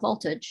amount of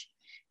voltage.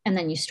 And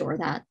then you store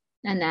that.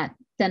 And that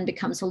then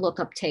becomes a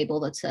lookup table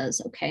that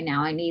says, okay,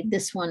 now I need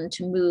this one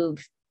to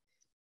move,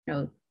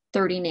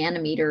 30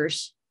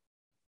 nanometers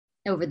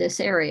over this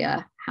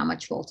area. How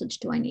much voltage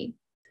do I need?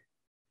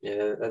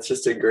 Yeah, that's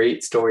just a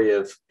great story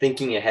of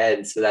thinking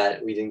ahead so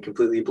that we didn't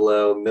completely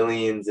blow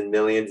millions and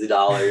millions of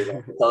dollars on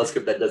a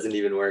telescope that doesn't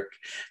even work.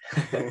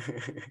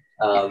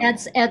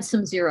 Add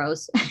some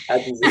zeros.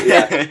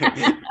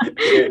 Yeah,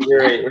 you're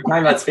right. We're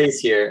talking about space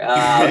here.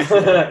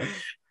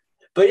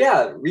 But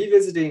yeah,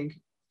 revisiting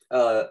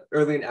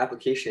early in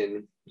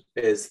application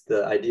is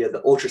the idea of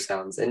the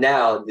ultrasounds. And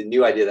now the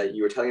new idea that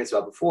you were telling us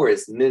about before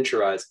is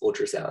miniaturized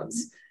ultrasounds.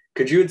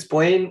 Could you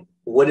explain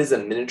what is a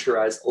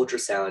miniaturized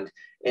ultrasound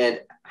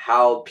and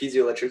how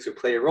piezoelectrics would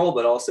play a role,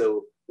 but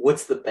also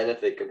what's the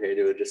benefit compared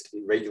to just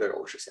a regular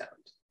ultrasound?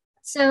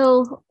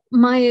 So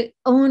my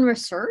own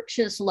research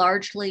is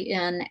largely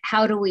in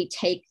how do we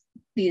take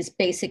these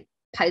basic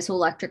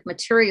piezoelectric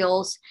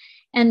materials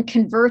and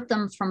convert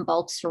them from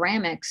bulk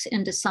ceramics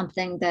into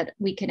something that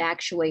we could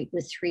actuate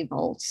with 3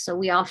 volts. So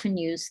we often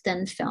use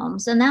thin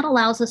films, and that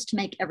allows us to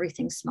make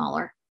everything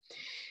smaller.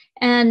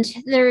 And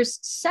there's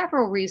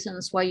several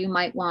reasons why you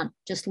might want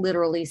just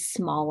literally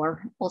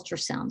smaller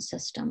ultrasound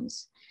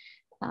systems.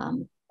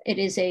 It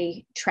is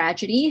a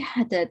tragedy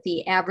that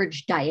the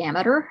average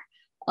diameter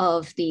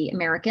of the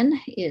American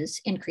is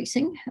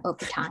increasing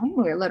over time.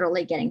 We're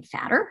literally getting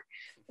fatter.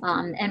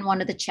 And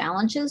one of the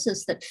challenges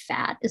is that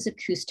fat is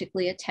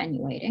acoustically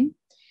attenuating.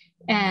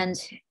 And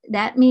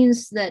that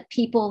means that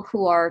people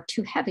who are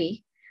too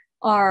heavy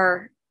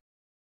are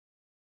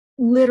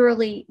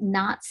literally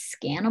not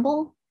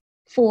scannable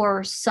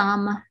for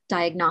some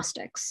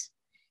diagnostics.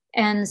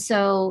 And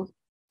so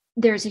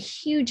there's a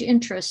huge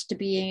interest to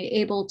being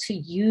able to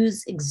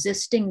use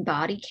existing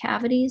body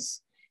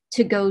cavities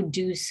to go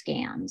do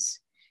scans.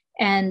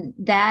 And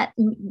that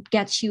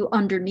gets you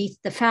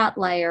underneath the fat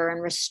layer and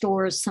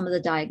restores some of the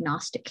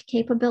diagnostic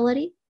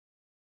capability.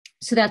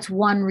 So that's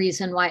one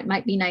reason why it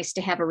might be nice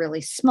to have a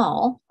really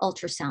small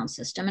ultrasound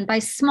system. And by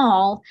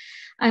small,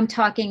 I'm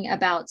talking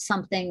about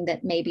something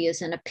that maybe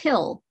is in a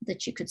pill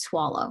that you could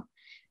swallow,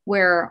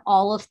 where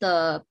all of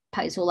the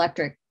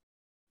piezoelectric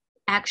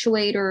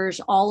actuators,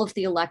 all of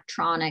the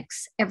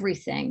electronics,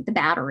 everything, the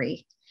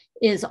battery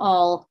is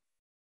all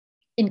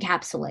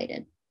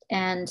encapsulated.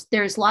 And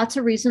there's lots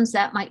of reasons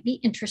that might be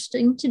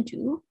interesting to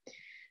do.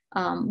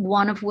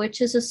 One of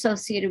which is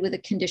associated with a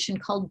condition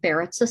called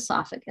Barrett's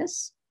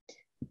esophagus.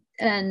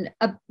 And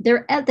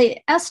the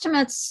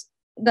estimates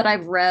that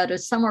I've read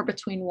is somewhere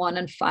between 1%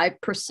 and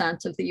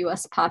 5% of the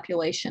US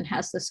population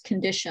has this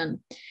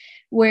condition,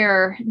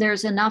 where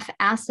there's enough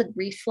acid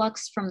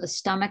reflux from the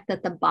stomach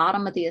that the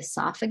bottom of the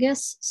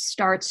esophagus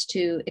starts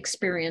to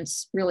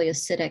experience really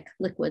acidic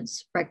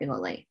liquids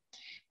regularly.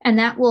 And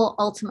that will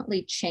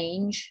ultimately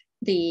change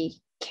the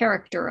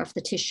character of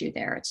the tissue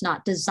there. It's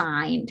not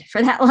designed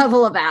for that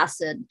level of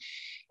acid.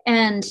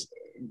 And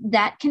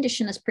that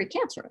condition is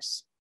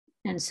precancerous.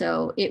 And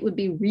so it would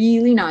be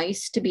really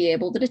nice to be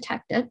able to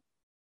detect it.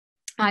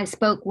 I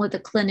spoke with a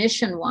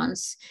clinician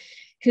once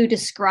who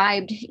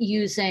described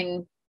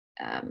using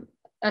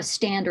a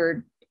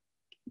standard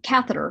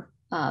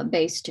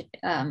catheter-based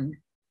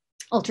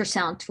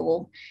ultrasound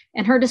tool.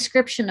 And her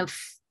description of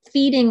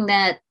feeding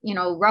that,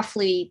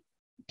 roughly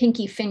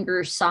pinky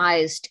finger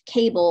sized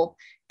cable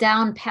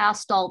down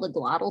past all the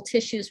glottal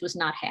tissues was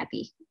not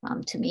happy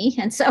to me.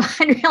 And so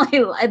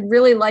I'd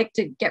really like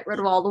to get rid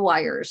of all the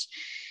wires.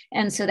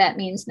 And so that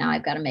means now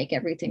I've got to make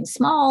everything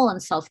small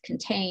and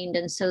self-contained.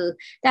 And so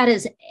that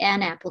is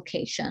an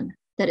application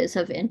that is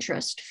of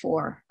interest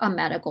for a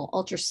medical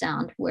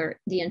ultrasound where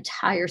the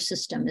entire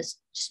system is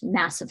just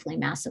massively,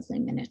 massively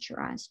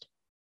miniaturized.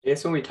 I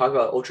guess when we talk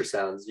about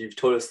ultrasounds, you've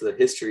told us the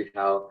history,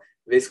 how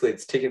basically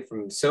it's taken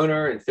from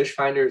sonar and fish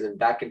finders and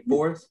back and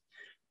forth.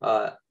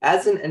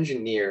 As an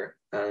engineer,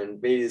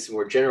 and maybe this is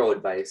more general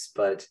advice,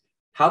 but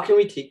how can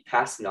we take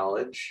past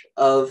knowledge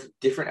of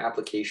different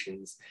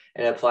applications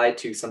and apply it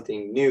to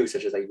something new,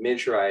 such as like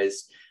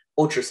miniaturized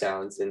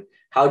ultrasounds? And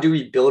how do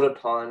we build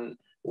upon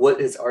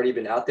what has already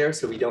been out there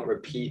so we don't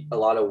repeat a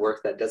lot of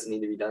work that doesn't need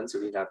to be done, so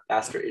we can have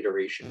faster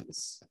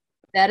iterations?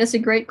 That is a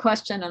great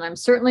question, and I'm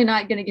certainly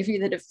not going to give you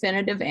the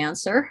definitive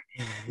answer.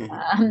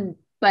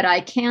 but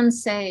I can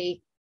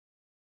say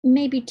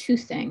maybe two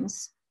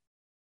things.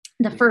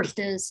 The first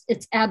is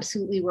it's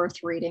absolutely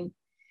worth reading.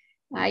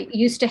 I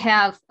used to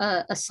have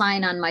a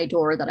sign on my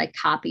door that I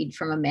copied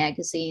from a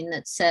magazine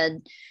that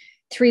said,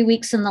 3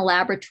 weeks in the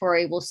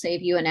laboratory will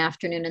save you an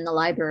afternoon in the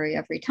library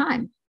every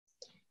time.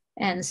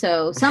 And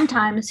so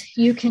sometimes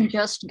you can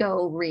just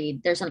go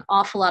read. There's an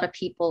awful lot of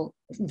people,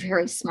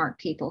 very smart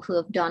people, who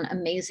have done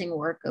amazing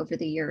work over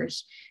the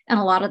years. And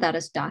a lot of that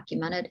is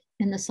documented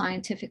in the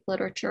scientific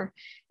literature.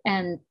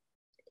 And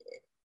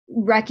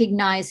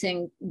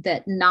recognizing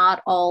that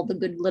not all the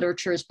good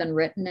literature has been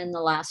written in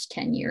the last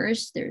 10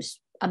 years. There's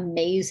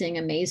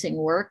amazing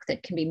work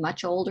that can be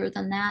much older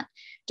than that.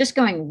 Just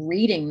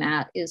reading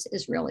that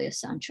is really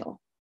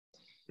essential.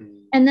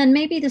 And then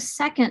maybe the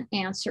second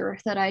answer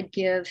that I'd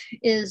give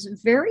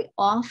is very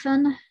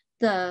often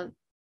the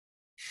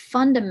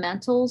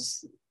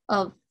fundamentals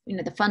of,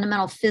 the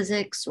fundamental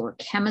physics or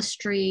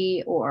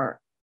chemistry or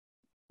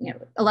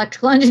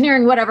electrical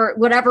engineering,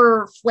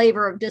 whatever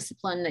flavor of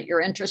discipline that you're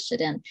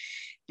interested in,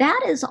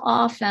 that is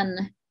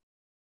often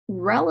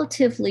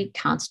relatively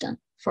constant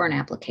for an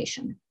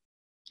application.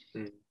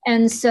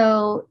 And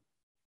so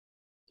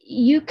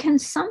you can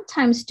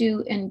sometimes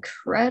do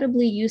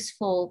incredibly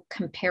useful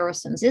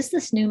comparisons. Is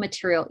this new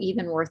material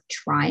even worth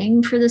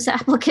trying for this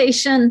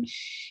application?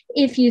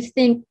 If you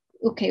think,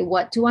 okay,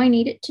 what do I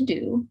need it to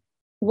do?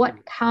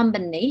 What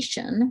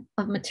combination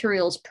of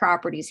materials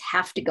properties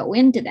have to go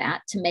into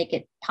that to make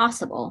it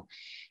possible?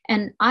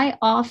 And I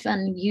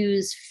often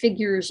use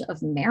figures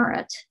of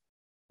merit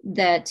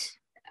that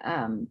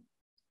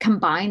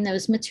combine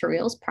those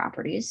materials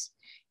properties.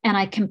 And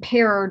I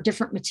compare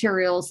different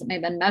materials that may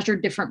have been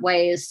measured different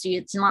ways. So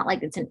it's not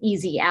like it's an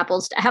easy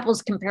apples to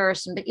apples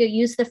comparison, but you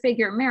use the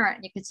figure of merit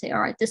and you could say,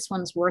 all right, this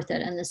one's worth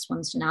it and this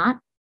one's not.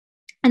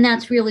 And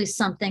that's really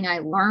something I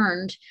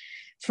learned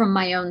from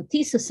my own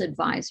thesis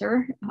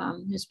advisor,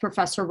 who's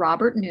Professor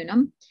Robert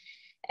Newnham.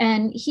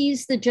 And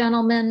he's the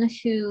gentleman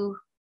who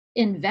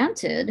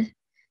invented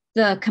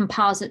the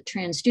composite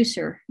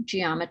transducer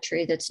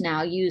geometry that's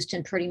now used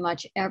in pretty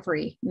much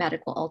every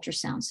medical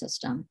ultrasound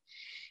system.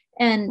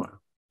 And wow.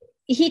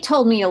 He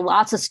told me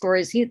lots of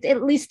stories,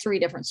 at least 3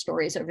 different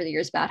stories over the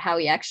years about how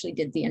he actually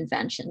did the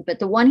invention. But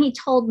the one he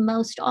told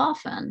most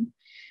often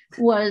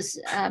was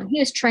he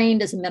was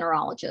trained as a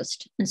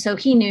mineralogist. And so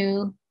he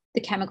knew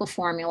the chemical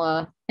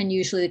formula and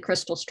usually the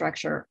crystal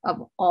structure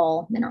of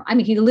all minerals. I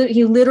mean, he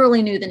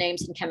literally knew the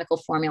names and chemical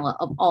formula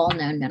of all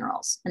known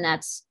minerals. And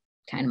that's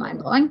kind of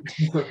mind-blowing.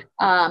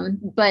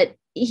 But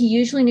he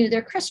usually knew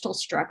their crystal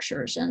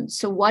structures. And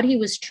so what he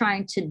was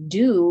trying to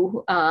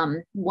do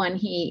when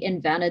he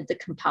invented the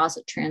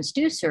composite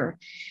transducer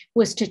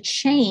was to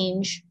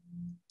change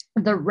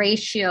the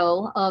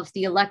ratio of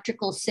the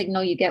electrical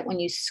signal you get when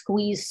you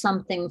squeeze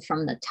something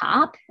from the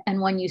top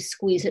and when you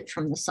squeeze it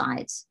from the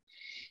sides.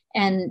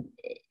 And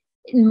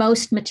in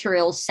most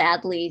materials,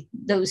 sadly,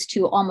 those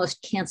two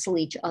almost cancel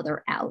each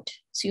other out.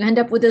 So you end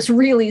up with this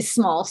really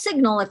small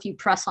signal if you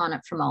press on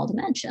it from all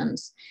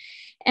dimensions.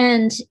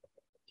 And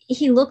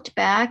he looked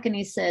back and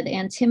he said,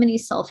 antimony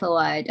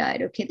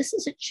sulfoiodide, okay, this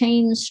is a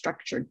chain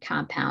structured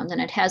compound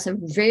and it has a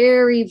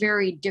very,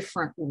 very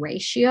different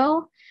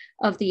ratio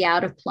of the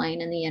out of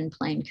plane and the in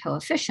plane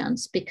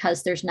coefficients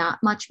because there's not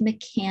much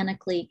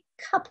mechanically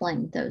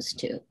coupling those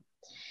two.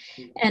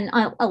 And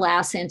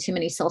alas,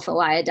 antimony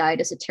sulfoiodide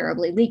is a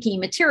terribly leaky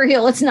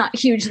material. It's not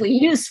hugely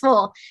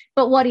useful.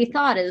 But what he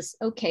thought is,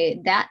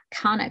 okay, that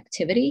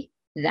connectivity,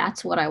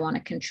 that's what I want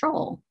to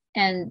control.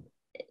 And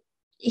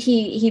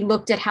he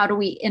looked at how do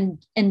we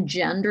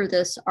engender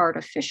this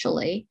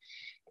artificially.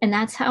 And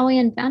that's how he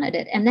invented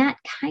it. And that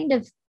kind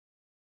of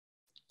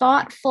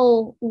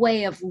thoughtful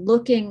way of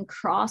looking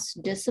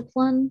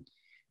cross-discipline,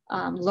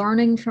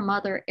 learning from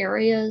other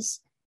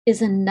areas,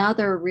 is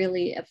another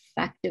really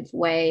effective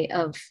way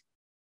of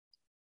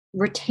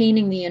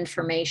retaining the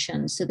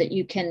information so that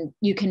you can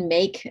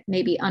make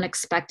maybe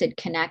unexpected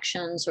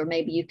connections, or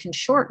maybe you can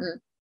shorten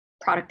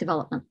product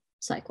development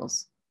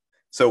cycles.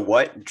 So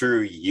what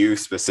drew you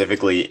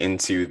specifically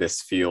into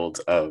this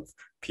field of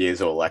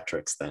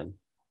piezoelectrics then?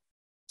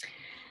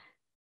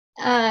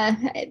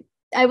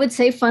 I would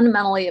say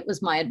fundamentally it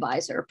was my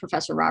advisor,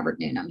 Professor Robert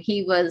Newnham.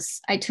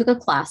 I took a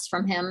class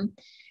from him.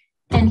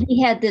 And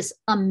he had this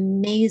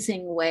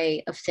amazing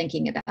way of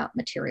thinking about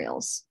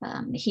materials.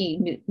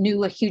 He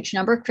knew a huge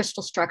number of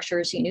crystal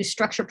structures. He knew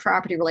structure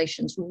property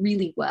relations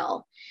really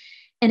well.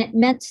 And it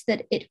meant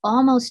that it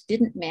almost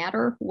didn't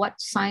matter what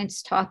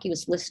science talk he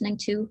was listening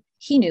to.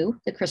 He knew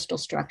the crystal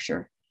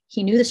structure.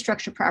 He knew the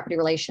structure property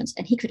relations,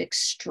 and he could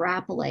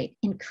extrapolate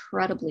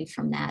incredibly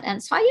from that.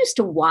 And so I used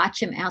to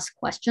watch him ask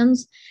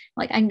questions.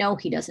 Like, I know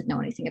he doesn't know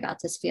anything about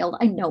this field.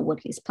 I know what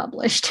he's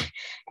published.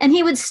 And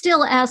he would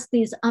still ask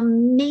these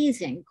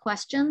amazing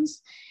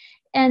questions.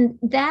 And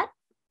that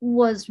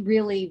was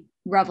really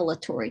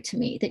revelatory to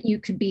me, that you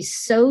could be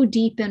so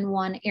deep in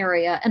one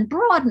area and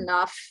broad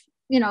enough,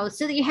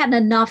 so that you had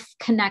enough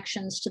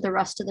connections to the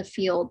rest of the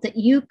field that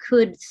you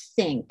could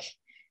think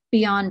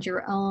beyond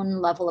your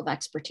own level of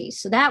expertise.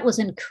 So that was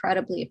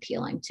incredibly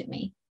appealing to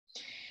me.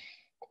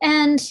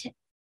 And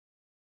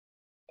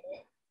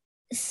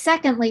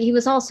secondly, he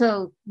was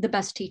also the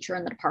best teacher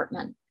in the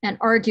department and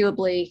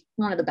arguably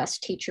one of the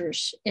best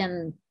teachers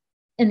in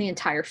the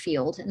entire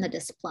field in the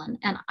discipline.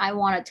 And I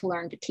wanted to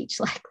learn to teach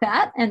like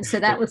that. And so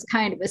that was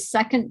kind of a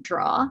second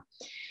draw.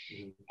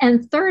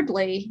 And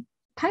thirdly,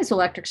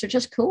 piezoelectrics are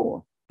just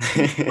cool.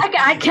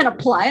 I can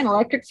apply an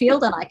electric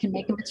field and I can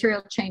make a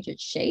material change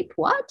its shape.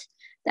 What?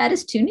 That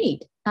is too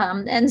neat.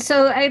 And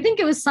so I think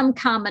it was some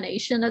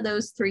combination of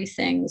those three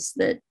things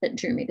that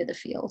drew me to the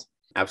field.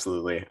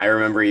 Absolutely. I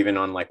remember even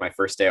on like my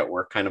first day at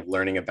work, kind of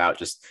learning about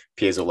just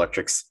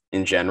piezoelectrics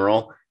in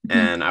general.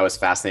 And I was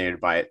fascinated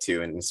by it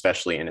too, and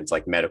especially in its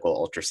like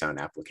medical ultrasound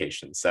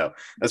applications. So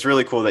that's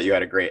really cool that you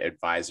had a great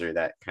advisor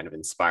that kind of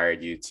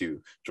inspired you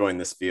to join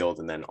this field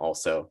and then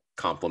also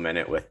complement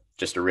it with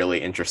just a really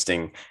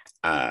interesting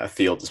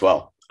field as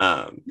well.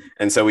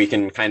 And so we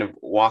can kind of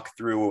walk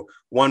through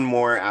one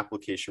more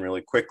application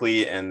really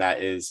quickly, and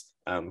that is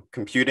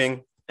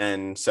computing.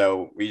 And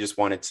so we just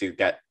wanted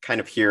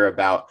to hear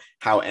about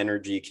how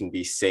energy can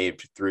be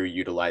saved through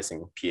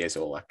utilizing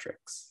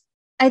piezoelectrics.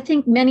 I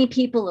think many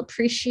people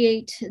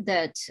appreciate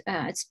that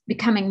it's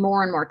becoming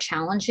more and more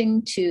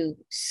challenging to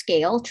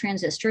scale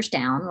transistors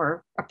down.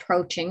 We're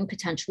approaching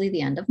potentially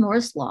the end of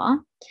Moore's law.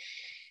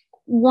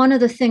 One of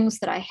the things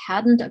that I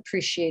hadn't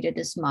appreciated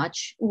as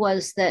much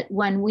was that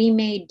when we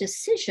made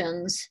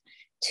decisions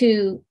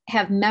to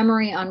have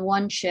memory on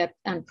one chip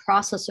and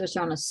processors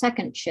on a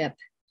second chip,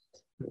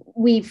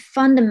 we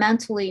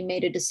fundamentally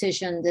made a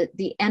decision that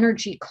the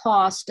energy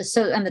cost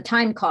and the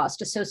time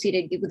cost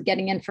associated with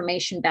getting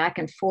information back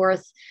and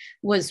forth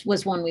was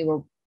one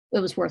it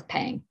was worth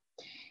paying.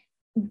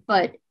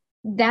 But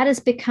that is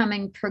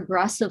becoming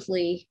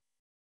progressively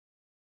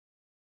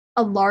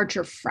a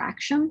larger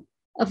fraction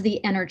of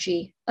the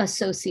energy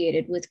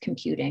associated with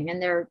computing.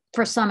 And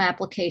for some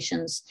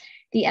applications,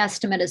 the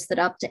estimate is that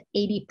up to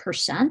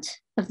 80%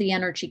 of the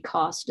energy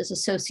cost is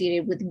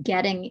associated with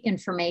getting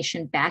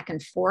information back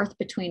and forth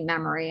between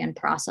memory and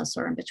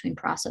processor and between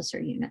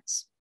processor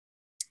units.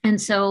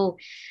 And so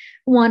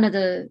one of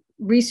the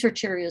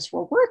research areas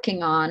we're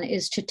working on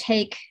is to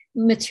take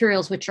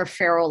materials which are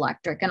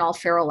ferroelectric, and all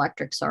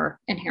ferroelectrics are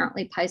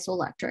inherently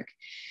piezoelectric,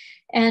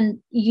 and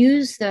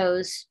use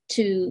those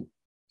to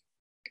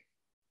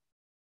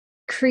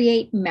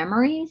create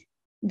memory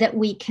that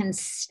we can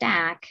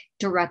stack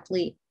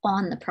directly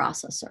on the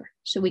processor.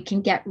 So we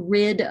can get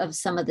rid of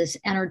some of this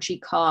energy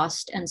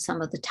cost and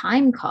some of the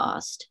time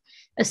cost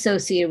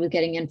associated with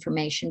getting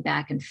information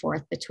back and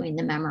forth between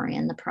the memory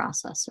and the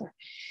processor.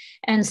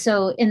 And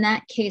so in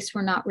that case,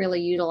 we're not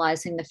really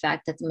utilizing the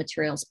fact that the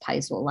material is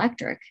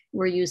piezoelectric.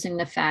 We're using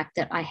the fact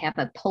that I have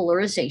a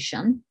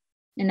polarization.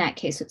 In that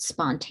case, it's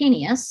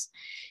spontaneous.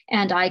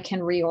 And I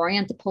can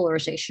reorient the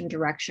polarization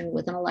direction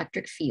with an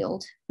electric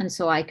field. And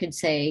so I could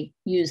say,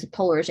 use the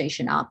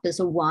polarization up as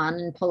a 1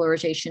 and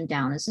polarization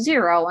down as a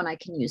 0, and I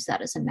can use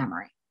that as a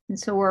memory. And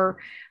so we're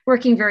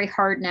working very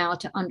hard now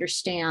to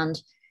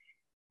understand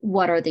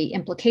what are the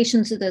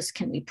implications of this?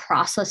 Can we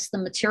process the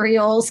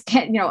materials?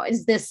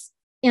 Is this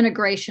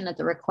integration at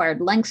the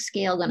required length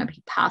scale going to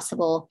be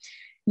possible?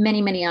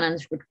 Many, many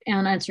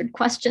unanswered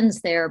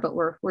questions there, but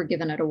we're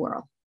giving it a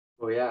whirl.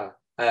 Oh, yeah.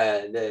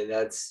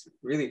 That's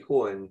really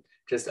cool. And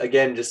just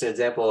an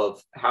example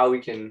of how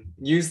we can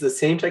use the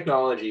same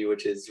technology,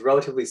 which is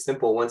relatively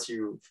simple once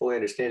you fully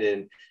understand it,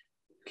 and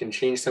can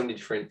change so many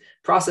different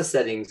process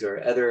settings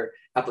or other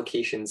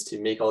applications to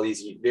make all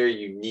these very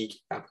unique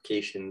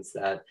applications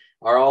that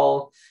are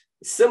all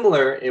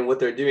similar in what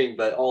they're doing,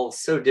 but all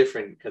so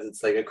different because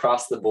it's like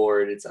across the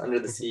board, it's under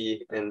the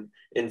sea and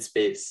in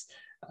space.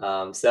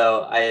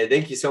 So I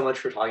thank you so much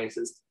for talking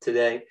to us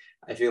today.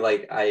 I feel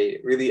like I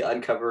really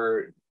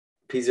uncover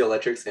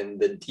piezoelectrics and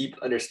the deep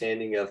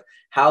understanding of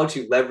how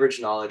to leverage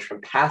knowledge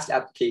from past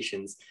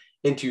applications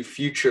into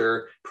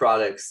future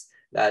products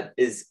that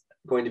is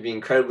going to be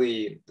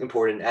incredibly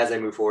important as I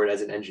move forward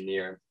as an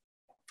engineer.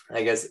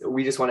 I guess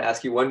we just want to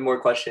ask you one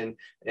more question,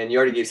 and you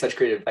already gave such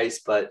great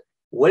advice, but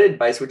what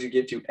advice would you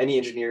give to any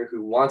engineer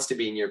who wants to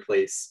be in your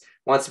place,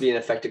 wants to be an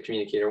effective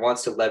communicator,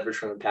 wants to leverage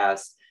from the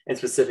past, and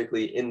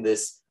specifically in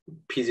this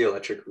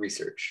piezoelectric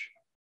research?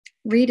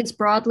 Read as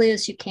broadly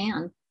as you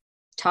can.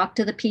 Talk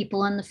to the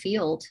people in the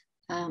field.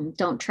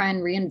 Don't try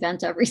and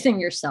reinvent everything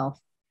yourself.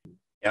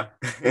 Yeah,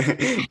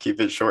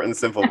 keep it short and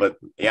simple. But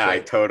yeah, I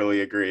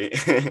totally agree.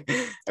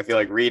 I feel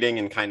like reading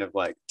and kind of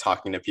like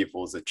talking to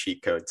people is a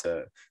cheat code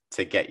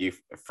to get you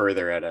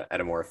further at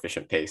a more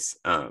efficient pace.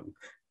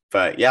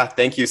 But yeah,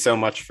 thank you so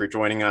much for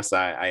joining us.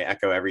 I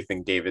echo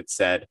everything David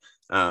said,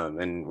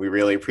 and we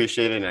really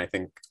appreciate it. And I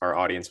think our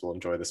audience will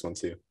enjoy this one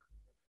too.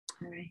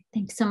 All right.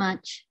 Thanks so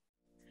much.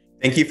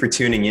 Thank you for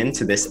tuning in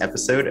to this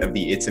episode of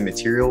the It's a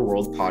Material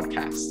World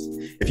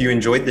podcast. If you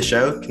enjoyed the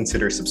show,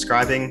 consider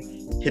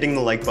subscribing, hitting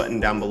the like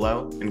button down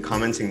below, and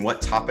commenting what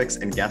topics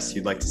and guests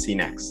you'd like to see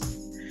next.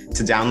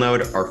 To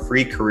download our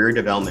free career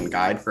development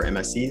guide for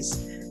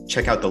MSCs,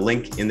 check out the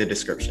link in the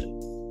description.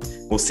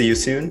 We'll see you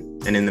soon,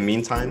 and in the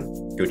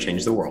meantime, go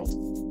change the world.